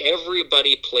lineup.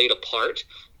 Everybody played a part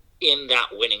in that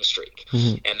winning streak.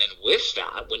 And then with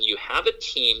that, when you have a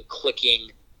team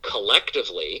clicking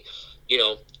collectively,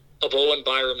 a Bowen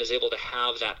Byram is able to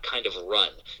have that kind of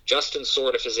run. Justin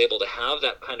Sordiff is able to have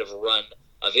that kind of run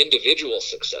of individual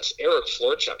success. Eric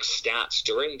Florchuk's stats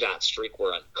during that streak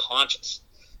were unconscious.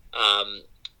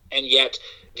 And yet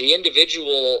the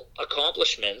individual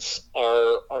accomplishments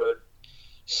are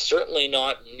certainly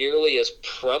not nearly as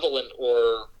prevalent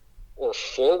or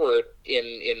forward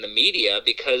in the media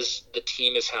because the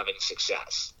team is having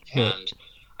success. And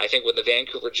I think when the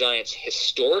Vancouver Giants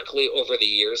historically over the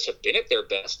years have been at their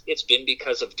best, it's been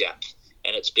because of depth,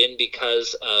 and it's been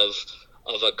because of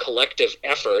a collective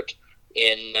effort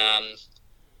in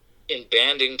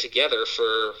banding together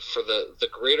for the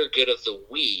greater good of the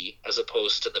we as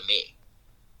opposed to the me.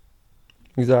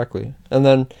 Exactly.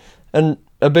 And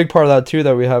a big part of that too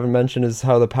that we haven't mentioned is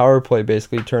how the power play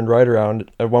basically turned right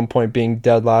around, at one point being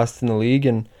dead last in the league,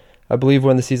 and I believe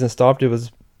when the season stopped it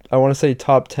was, I want to say,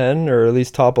 top 10 or at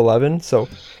least top 11. So,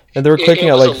 and they were clicking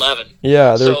at like 11.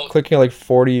 Yeah, they were clicking at like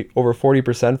over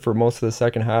 40% for most of the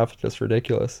second half. Just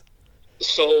ridiculous.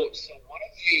 So one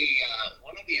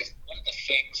of the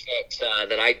things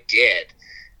that I did,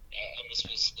 and this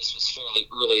was fairly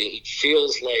early. It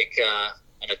feels like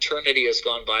an eternity has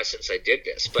gone by since I did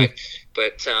this, but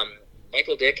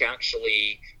Michael Dick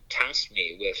actually tasked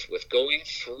me with going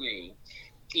through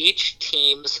each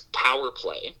team's power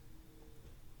play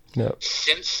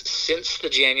since the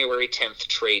January 10th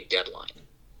trade deadline,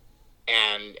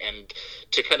 and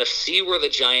to kind of see where the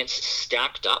Giants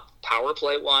stacked up power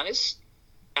play wise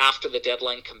after the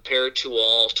deadline compared to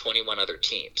all 21 other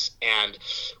teams. And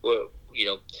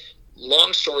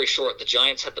long story short, the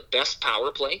Giants had the best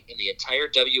power play in the entire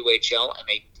WHL, and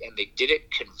they did it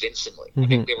convincingly. I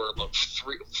think they were about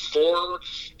 4 or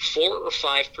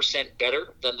 5%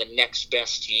 better than the next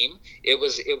best team. It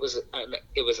was an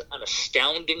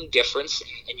astounding difference.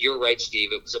 And you're right,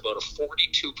 Steve. It was about a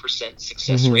 42%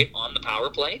 success rate on the power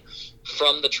play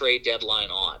from the trade deadline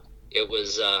on. It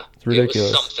was ridiculous. It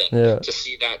was something to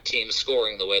see that team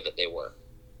scoring the way that they were.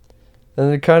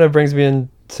 And it kind of brings me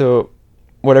into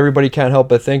what everybody can't help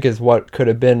but think is what could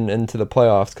have been into the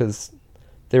playoffs, because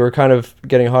they were kind of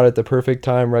getting hot at the perfect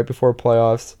time right before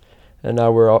playoffs, and now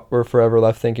we're forever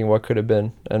left thinking what could have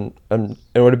been, and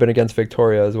it would have been against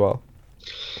Victoria as well.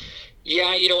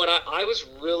 Yeah, you know what? I was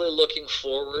really looking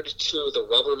forward to the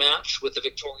rubber match with the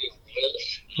Victoria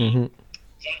Royals.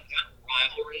 That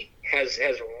rivalry has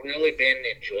really been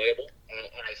enjoyable, and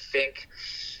I think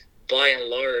by and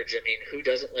large, I mean, who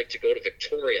doesn't like to go to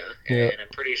Victoria? And I'm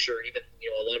pretty sure even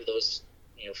a lot of those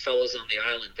fellows on the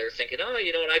island, they're thinking, oh,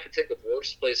 I could think of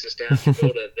worse places to have to go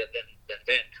to than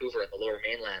Vancouver and the Lower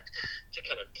Mainland to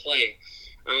come and play.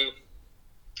 I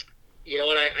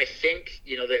think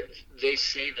that they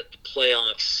say that the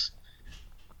playoffs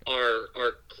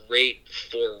are great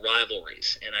for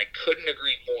rivalries, and I couldn't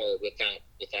agree more with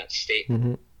that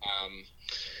statement.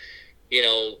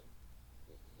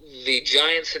 The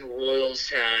Giants and Royals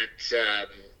had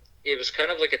it was kind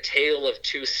of like a tale of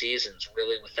two seasons,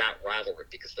 really, with that rivalry,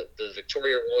 because the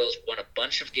Victoria Royals won a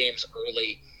bunch of games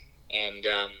early, and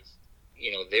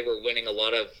they were winning a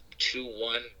lot of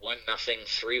 2-1, 1-0,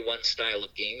 3-1 style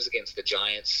of games against the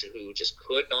Giants, who just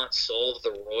could not solve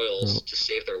the Royals to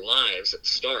save their lives at the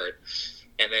start.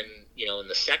 And then, in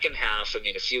the second half, I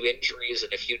mean, a few injuries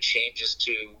and a few changes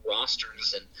to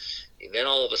rosters, and then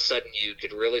all of a sudden you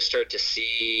could really start to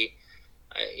see,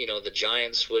 the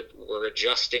Giants were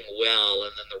adjusting well,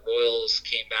 and then the Royals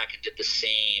came back and did the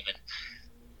same. And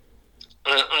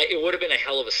it would have been a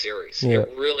hell of a series. It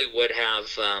really would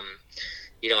have.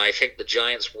 I think the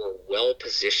Giants were well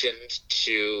positioned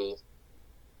to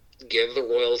give the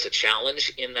Royals a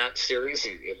challenge in that series.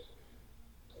 It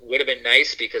would have been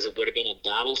nice because it would have been a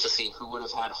battle to see who would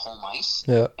have had home ice,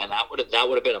 and that would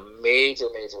have been a major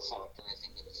factor, I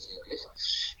think, in the series.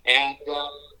 And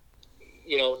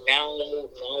now,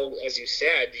 as you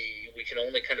said, we can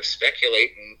only kind of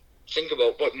speculate and think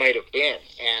about what might have been.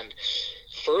 And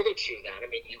further to that, I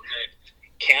mean, you had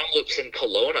Kamloops and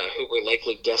Kelowna, who were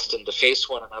likely destined to face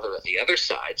one another at the other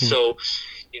side. So,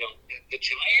 the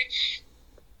Giants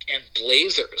and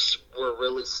Blazers were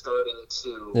really starting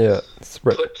to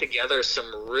put together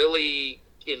some really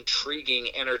intriguing,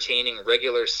 entertaining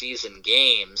regular season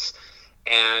games.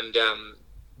 And,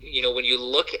 when you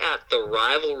look at the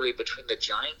rivalry between the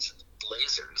Giants and the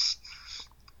Blazers,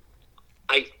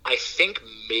 I think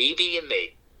maybe in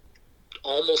the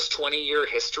almost 20-year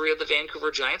history of the Vancouver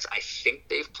Giants, I think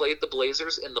they've played the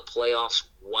Blazers in the playoffs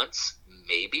once,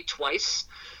 maybe twice.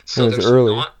 So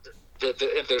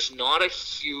there's not a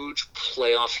huge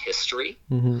playoff history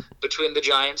between the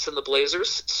Giants and the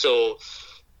Blazers. So,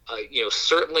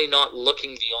 certainly not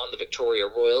looking beyond the Victoria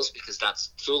Royals because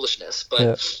that's foolishness.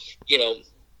 But,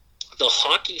 the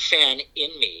hockey fan in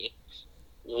me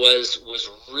was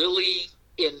really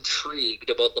intrigued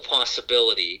about the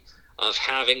possibility of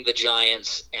having the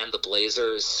Giants and the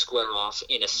Blazers square off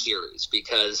in a series,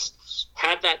 because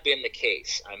had that been the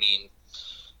case, I mean,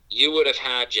 you would have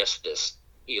had just this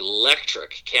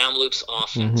electric Kamloops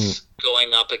offense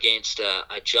going up against a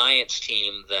Giants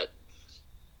team that,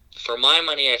 for my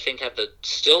money, I think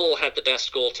still had the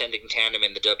best goaltending tandem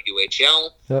in the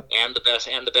WHL and the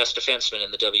best defenseman in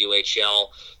the WHL.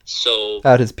 So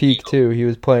at his peak too, he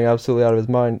was playing absolutely out of his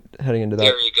mind heading into that.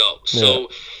 There you go. So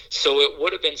it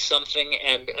would have been something,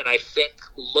 and I think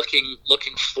looking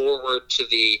forward to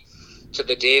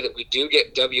the day that we do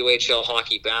get WHL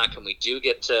hockey back and we do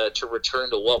get to return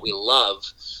to what we love.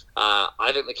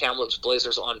 I think the Kamloops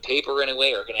Blazers, on paper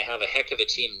anyway, are going to have a heck of a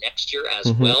team next year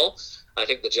as well. I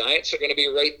think the Giants are going to be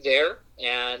right there,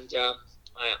 and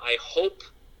I hope,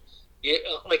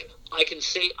 I can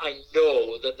say I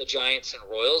know that the Giants and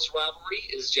Royals rivalry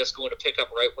is just going to pick up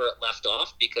right where it left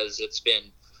off, because it's been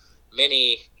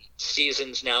many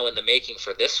seasons now in the making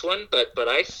for this one. But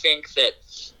I think that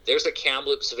there's a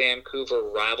Kamloops-Vancouver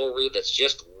rivalry that's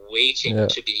just waiting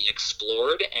to be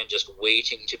explored and just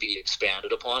waiting to be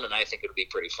expanded upon, and I think it'll be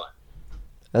pretty fun.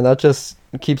 And that just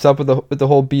keeps up with the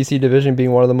whole BC division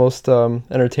being one of the most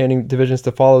entertaining divisions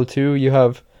to follow too. You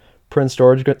have Prince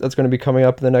George that's going to be coming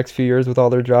up in the next few years with all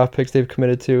their draft picks they've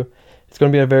committed to. It's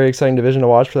going to be a very exciting division to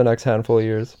watch for the next handful of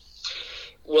years.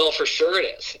 Well, for sure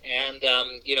it is, and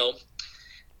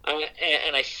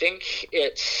and I think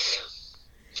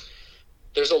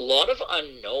there's a lot of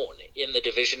unknown in the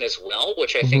division as well,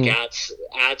 which I think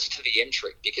adds to the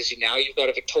intrigue, because now you've got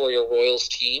a Victoria Royals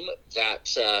team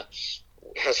that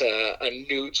has a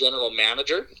new general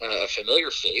manager, a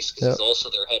familiar face, because he's also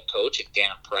their head coach,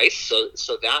 Dan Price.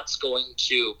 So that's going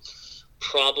to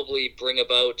probably bring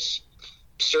about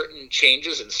certain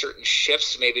changes and certain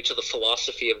shifts maybe to the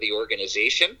philosophy of the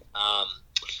organization.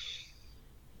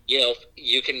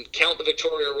 You can count the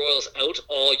Victoria Royals out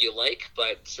all you like,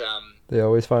 but they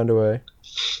always find a way.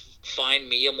 Find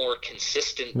me a more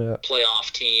consistent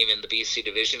playoff team in the BC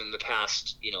division in the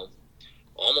past,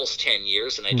 almost 10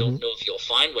 years, and I don't know if you'll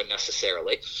find one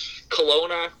necessarily.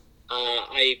 Kelowna,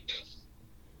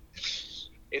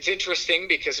 it's interesting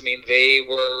because, I mean,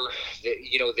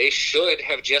 they should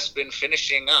have just been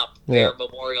finishing up their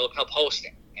Memorial Cup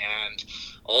hosting, and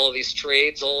all of these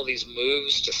trades, all of these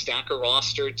moves to stack a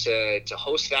roster to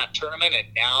host that tournament, and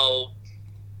now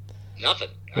nothing.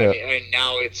 I mean,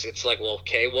 now it's like, well,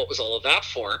 okay, what was all of that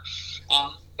for?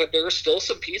 But there are still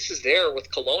some pieces there with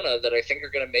Kelowna that I think are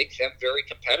going to make them very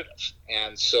competitive.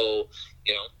 And so,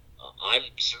 I'm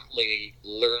certainly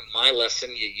learned my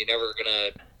lesson. You're never going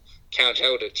to count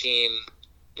out a team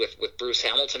with Bruce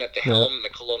Hamilton at the helm, and the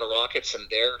Kelowna Rockets and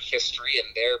their history and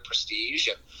their prestige.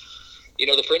 And,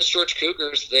 the Prince George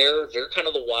Cougars, they're kind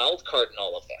of the wild card in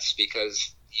all of this,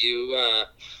 because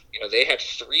they had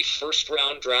 3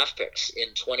 first-round draft picks in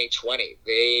 2020.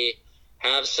 They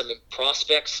have some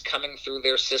prospects coming through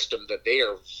their system that they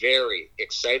are very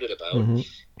excited about.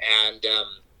 And,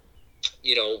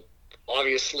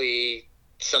 obviously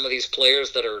some of these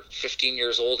players that are 15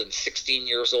 years old and 16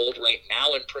 years old right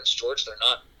now in Prince George, they're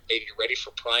not maybe ready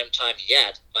for prime time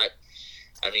yet. But,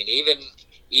 I mean,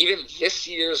 even this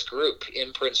year's group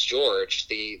in Prince George,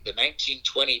 the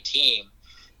 1920 team,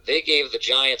 they gave the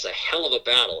Giants a hell of a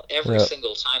battle every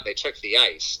single time they took the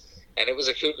ice. And it was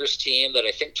a Cougars team that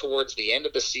I think towards the end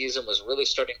of the season was really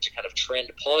starting to kind of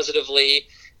trend positively.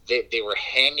 they were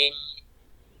hanging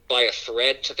by a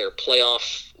thread to their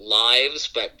playoff lives,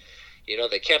 but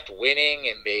they kept winning,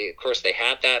 and they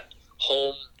had that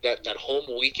home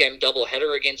weekend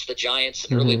doubleheader against the Giants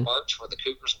in early March, where the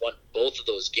Cougars won both of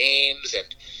those games,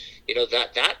 and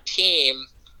that team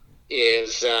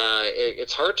is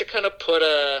it's hard to kind of put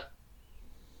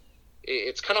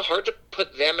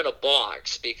them in a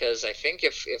box, because I think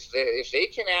if they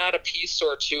can add a piece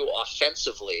or two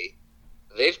offensively,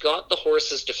 they've got the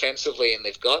horses defensively, and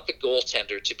they've got the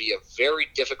goaltender to be a very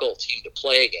difficult team to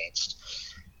play against.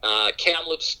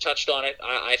 Kamloops touched on it.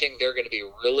 I think they're going to be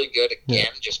really good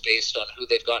again, just based on who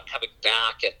they've got coming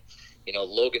back. And,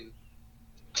 Logan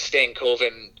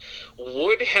Stankoven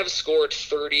would have scored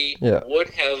 30, would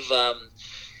have... I'm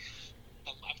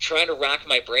trying to rack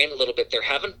my brain a little bit. There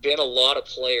haven't been a lot of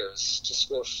players to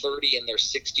score 30 in their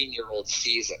 16-year-old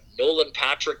season. Nolan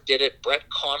Patrick did it. Brett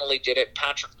Connolly did it.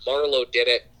 Patrick Marleau did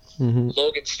it.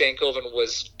 Logan Stankoven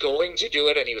was going to do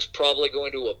it, and he was probably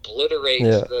going to obliterate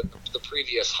the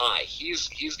previous high. He's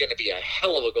going to be a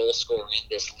hell of a goal scorer in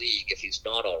this league if he's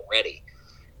not already.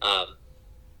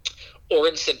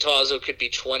 Oren Centazzo could be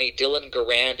 20. Dylan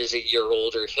Garand is a year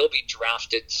older. He'll be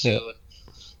drafted soon.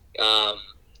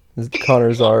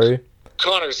 Connor Zary.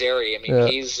 Connor Zary. I mean,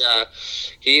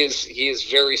 he is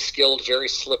very skilled, very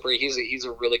slippery. He's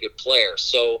a really good player.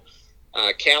 So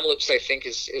Kamloops, I think,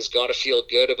 is got to feel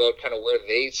good about kind of where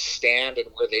they stand and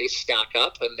where they stack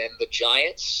up. And then the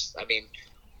Giants, I mean,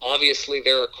 obviously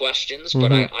there are questions,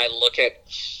 but I look at,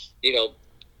 I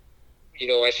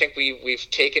think we've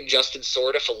taken Justin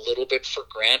Sordiff a little bit for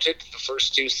granted the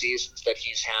first two seasons that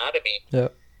he's had. I mean,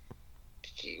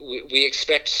 we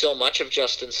expect so much of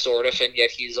Justin Sordiff, and yet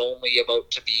he's only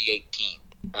about to be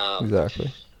 18.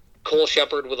 Exactly. Cole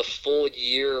Shepard with a full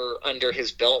year under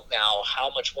his belt now,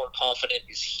 how much more confident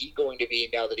is he going to be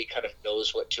now that he kind of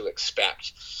knows what to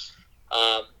expect?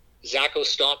 Zach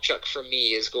Ostapchuk, for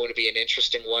me, is going to be an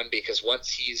interesting one, because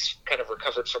once he's kind of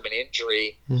recovered from an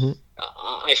injury,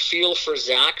 I feel for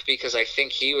Zach, because I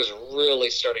think he was really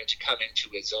starting to come into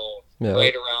his own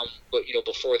right around,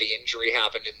 before the injury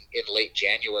happened in late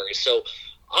January. So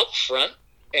up front,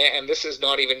 and this is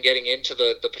not even getting into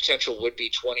the potential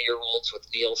would-be 20-year-olds with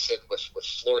Nielsen, with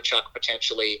Florchuk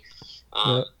potentially.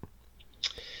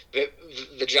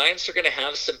 The Giants are going to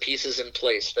have some pieces in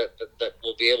place that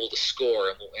will be able to score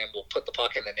and will put the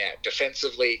puck in the net.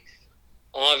 Defensively,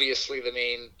 obviously the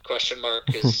main question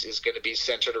mark is going to be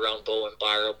centered around Bowen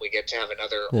Byram. We get to have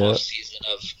another off-season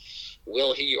of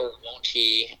will he or won't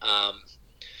he.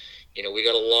 We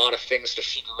got a lot of things to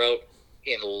figure out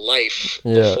in life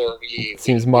before we... It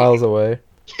seems miles away.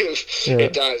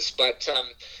 It does, but,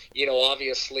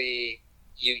 obviously...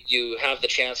 You have the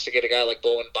chance to get a guy like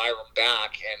Bowen Byram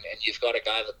back, and you've got a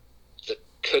guy that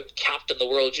could captain the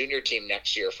World Junior team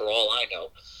next year, for all I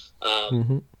know.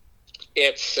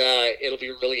 It'll be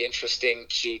really interesting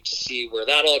to see where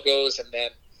that all goes, and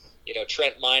then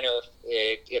Trent Miner,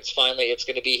 it's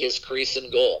going to be his crease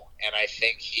and goal, and I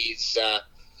think he's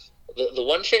the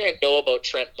one thing I know about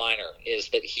Trent Miner is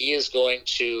that he is going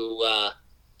to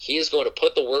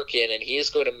put the work in, and he is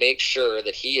going to make sure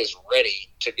that he is ready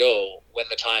to go when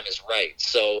the time is right.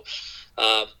 So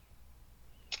the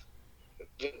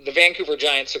Vancouver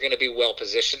Giants are going to be well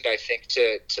positioned, I think,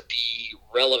 to be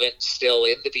relevant still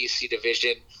in the BC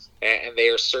division, and they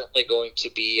are certainly going to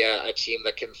be a team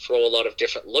that can throw a lot of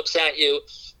different looks at you.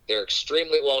 They're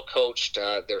extremely well coached.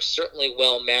 They're certainly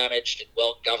well managed and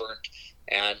well governed,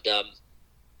 and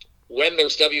when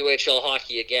there's WHL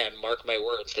hockey again, mark my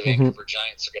words, the Vancouver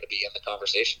Giants are going to be in the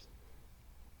conversation.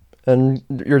 And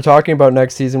you're talking about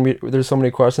next season. There's so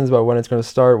many questions about when it's going to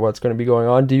start, what's going to be going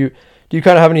on. Do you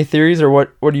kind of have any theories, or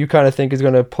what do you kind of think is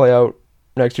going to play out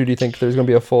next year? Do you think there's going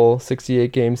to be a full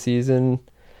 68-game season?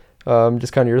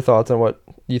 Just kind of your thoughts on what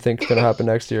you think is going to happen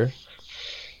next year.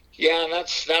 Yeah,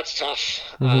 that's tough.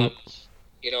 And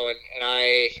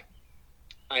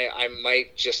I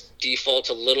might just default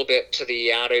a little bit to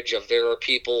the adage of there are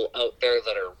people out there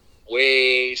that are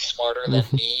way smarter than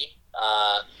me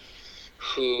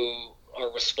who are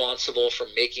responsible for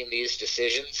making these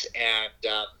decisions. And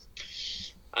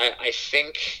I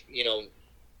think,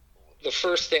 the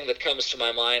first thing that comes to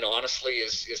my mind, honestly,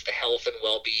 is the health and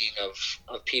well-being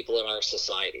of people in our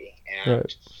society.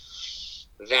 And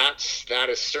that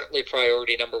is certainly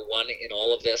priority number one in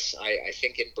all of this. I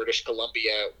think in British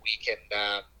Columbia we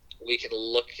can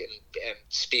look and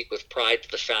speak with pride to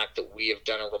the fact that we have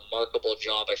done a remarkable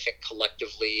job, I think,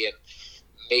 collectively in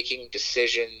making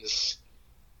decisions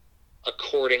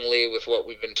accordingly with what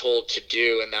we've been told to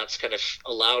do, and that's kind of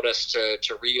allowed us to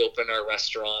reopen our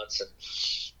restaurants. And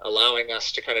allowing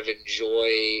us to kind of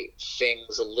enjoy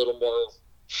things a little more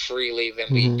freely than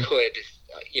we could,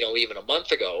 even a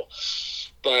month ago.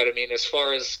 But, I mean, as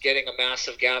far as getting a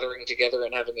massive gathering together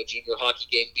and having a junior hockey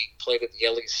game being played at the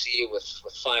LEC with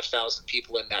 5,000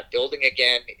 people in that building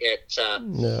again,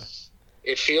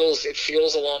 it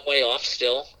feels a long way off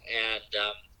still. And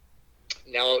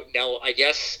now I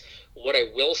guess what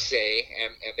I will say,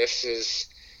 and this is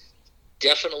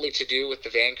definitely to do with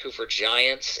the Vancouver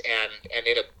Giants and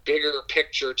in a bigger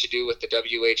picture to do with the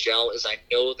WHL, is I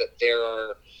know that there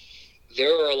are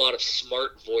a lot of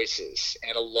smart voices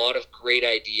and a lot of great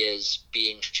ideas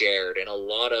being shared and a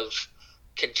lot of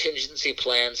contingency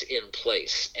plans in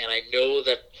place. And I know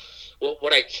that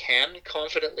what I can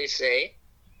confidently say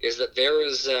is that there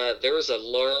is a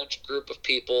large group of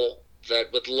people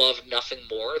that would love nothing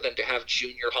more than to have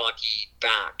junior hockey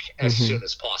back as soon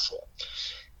as possible.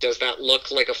 Does that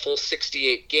look like a full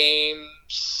 68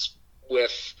 games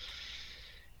with,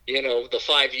 the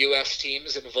 5 U.S.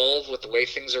 teams involved with the way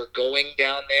things are going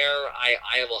down there?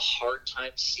 I have a hard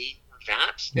time seeing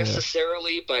that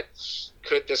necessarily, but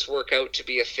could this work out to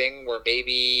be a thing where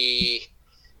maybe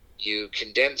you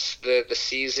condense the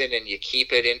season and you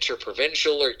keep it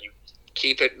interprovincial, or you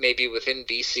keep it maybe within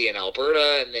BC and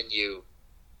Alberta, and then you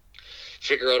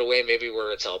figure out a way maybe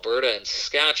where it's Alberta and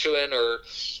Saskatchewan, or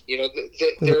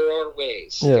there are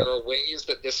ways. There are ways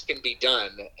that this can be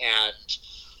done, and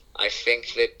I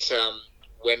think that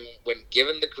when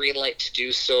given the green light to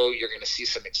do so, you're going to see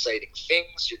some exciting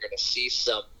things. You're going to see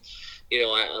some,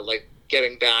 I like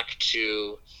getting back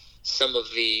to some of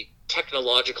the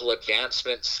technological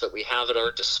advancements that we have at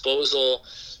our disposal.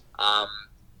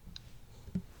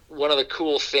 One of the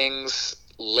cool things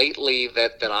lately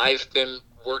that I've been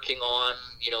working on,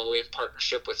 in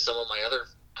partnership with some of my other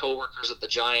coworkers at the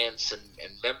Giants and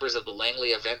members of the Langley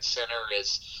Event Center,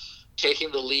 is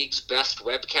taking the league's best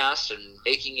webcast and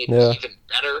making it even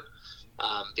better,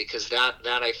 because that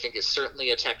I think is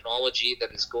certainly a technology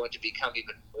that is going to become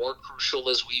even more crucial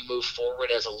as we move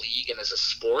forward as a league and as a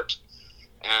sport.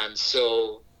 And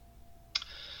so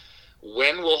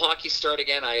when will hockey start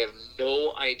again? I have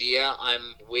no idea.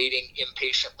 I'm waiting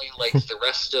impatiently, like the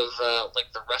rest of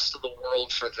the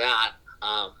world, for that.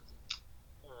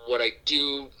 What I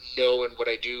do know and what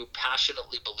I do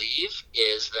passionately believe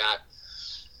is that,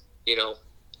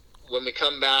 when we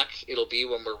come back, it'll be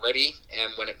when we're ready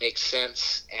and when it makes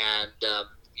sense. And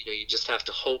you just have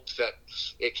to hope that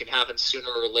it can happen sooner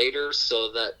or later,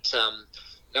 so that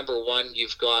number one,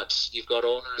 you've got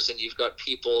owners and you've got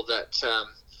people that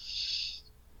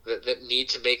need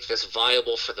to make this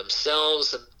viable for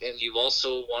themselves, and you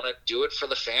also want to do it for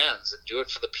the fans and do it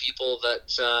for the people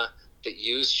that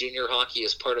use junior hockey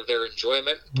as part of their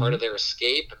enjoyment, part of their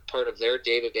escape, and part of their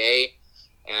day-to-day.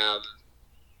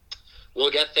 We'll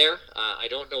get there. I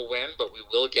don't know when, but we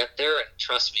will get there. And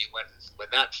trust me, when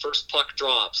that first puck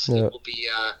drops, it will be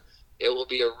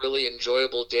a really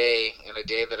enjoyable day, and a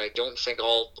day that I don't think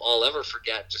I'll ever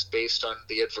forget, just based on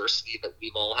the adversity that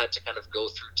we've all had to kind of go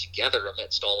through together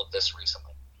amidst all of this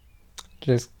recently.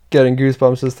 Just getting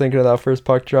goosebumps just thinking of that first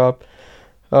puck drop.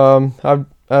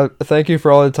 I thank you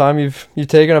for all the time you've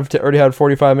taken. I've already had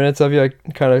 45 minutes of you. I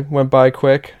kind of went by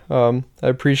quick. I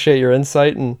appreciate your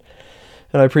insight, and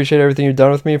I appreciate everything you've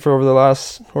done with me for over the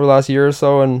last year or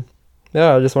so. And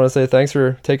I just want to say thanks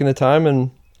for taking the time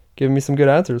and giving me some good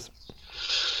answers.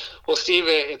 Well, Steve,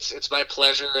 it's my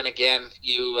pleasure. And again,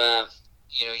 you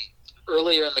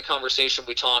earlier in the conversation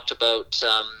we talked about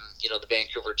the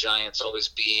Vancouver Giants always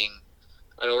being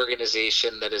an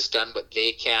organization that has done what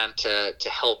they can to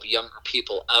help younger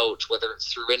people out, whether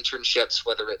it's through internships,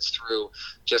 whether it's through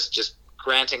just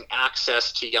granting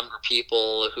access to younger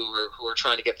people who are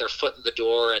trying to get their foot in the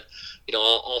door. And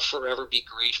I'll forever be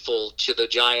grateful to the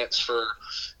Giants for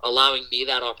allowing me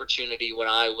that opportunity when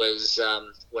I was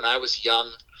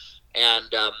young.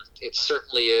 And it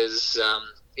certainly is.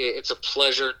 It's a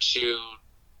pleasure to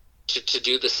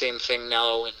do the same thing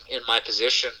now in my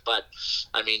position. But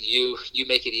I mean, you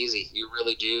make it easy. You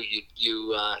really do.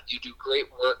 You do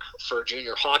great work for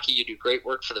junior hockey. You do great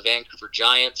work for the Vancouver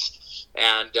Giants.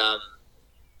 And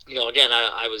again,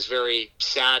 I was very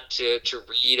sad to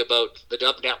read about the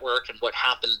Dub Network and what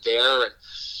happened there. And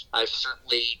I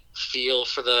certainly feel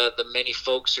for the many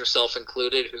folks, yourself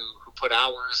included, who put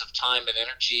hours of time and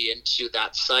energy into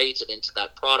that site and into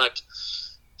that product.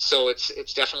 So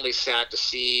it's definitely sad to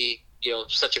see,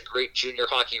 such a great junior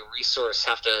hockey resource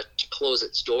have to close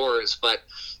its doors. But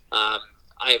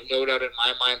I have no doubt in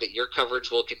my mind that your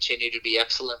coverage will continue to be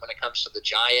excellent when it comes to the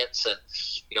Giants. And,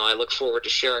 I look forward to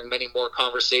sharing many more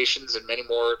conversations and many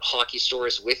more hockey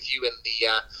stories with you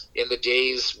in the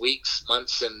days, weeks,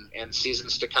 months, and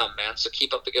seasons to come, man. So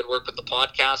keep up the good work with the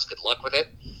podcast. Good luck with it.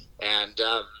 And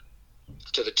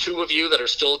to the two of you that are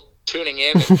still tuning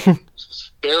in and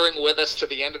bearing with us to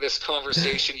the end of this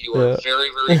conversation, you are very,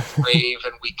 very brave,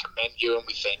 and we commend you and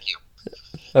we thank you.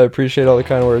 I appreciate all the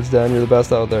kind words, Dan. You're the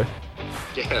best out there.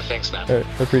 Yeah, thanks, man. All right,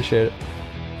 I appreciate it.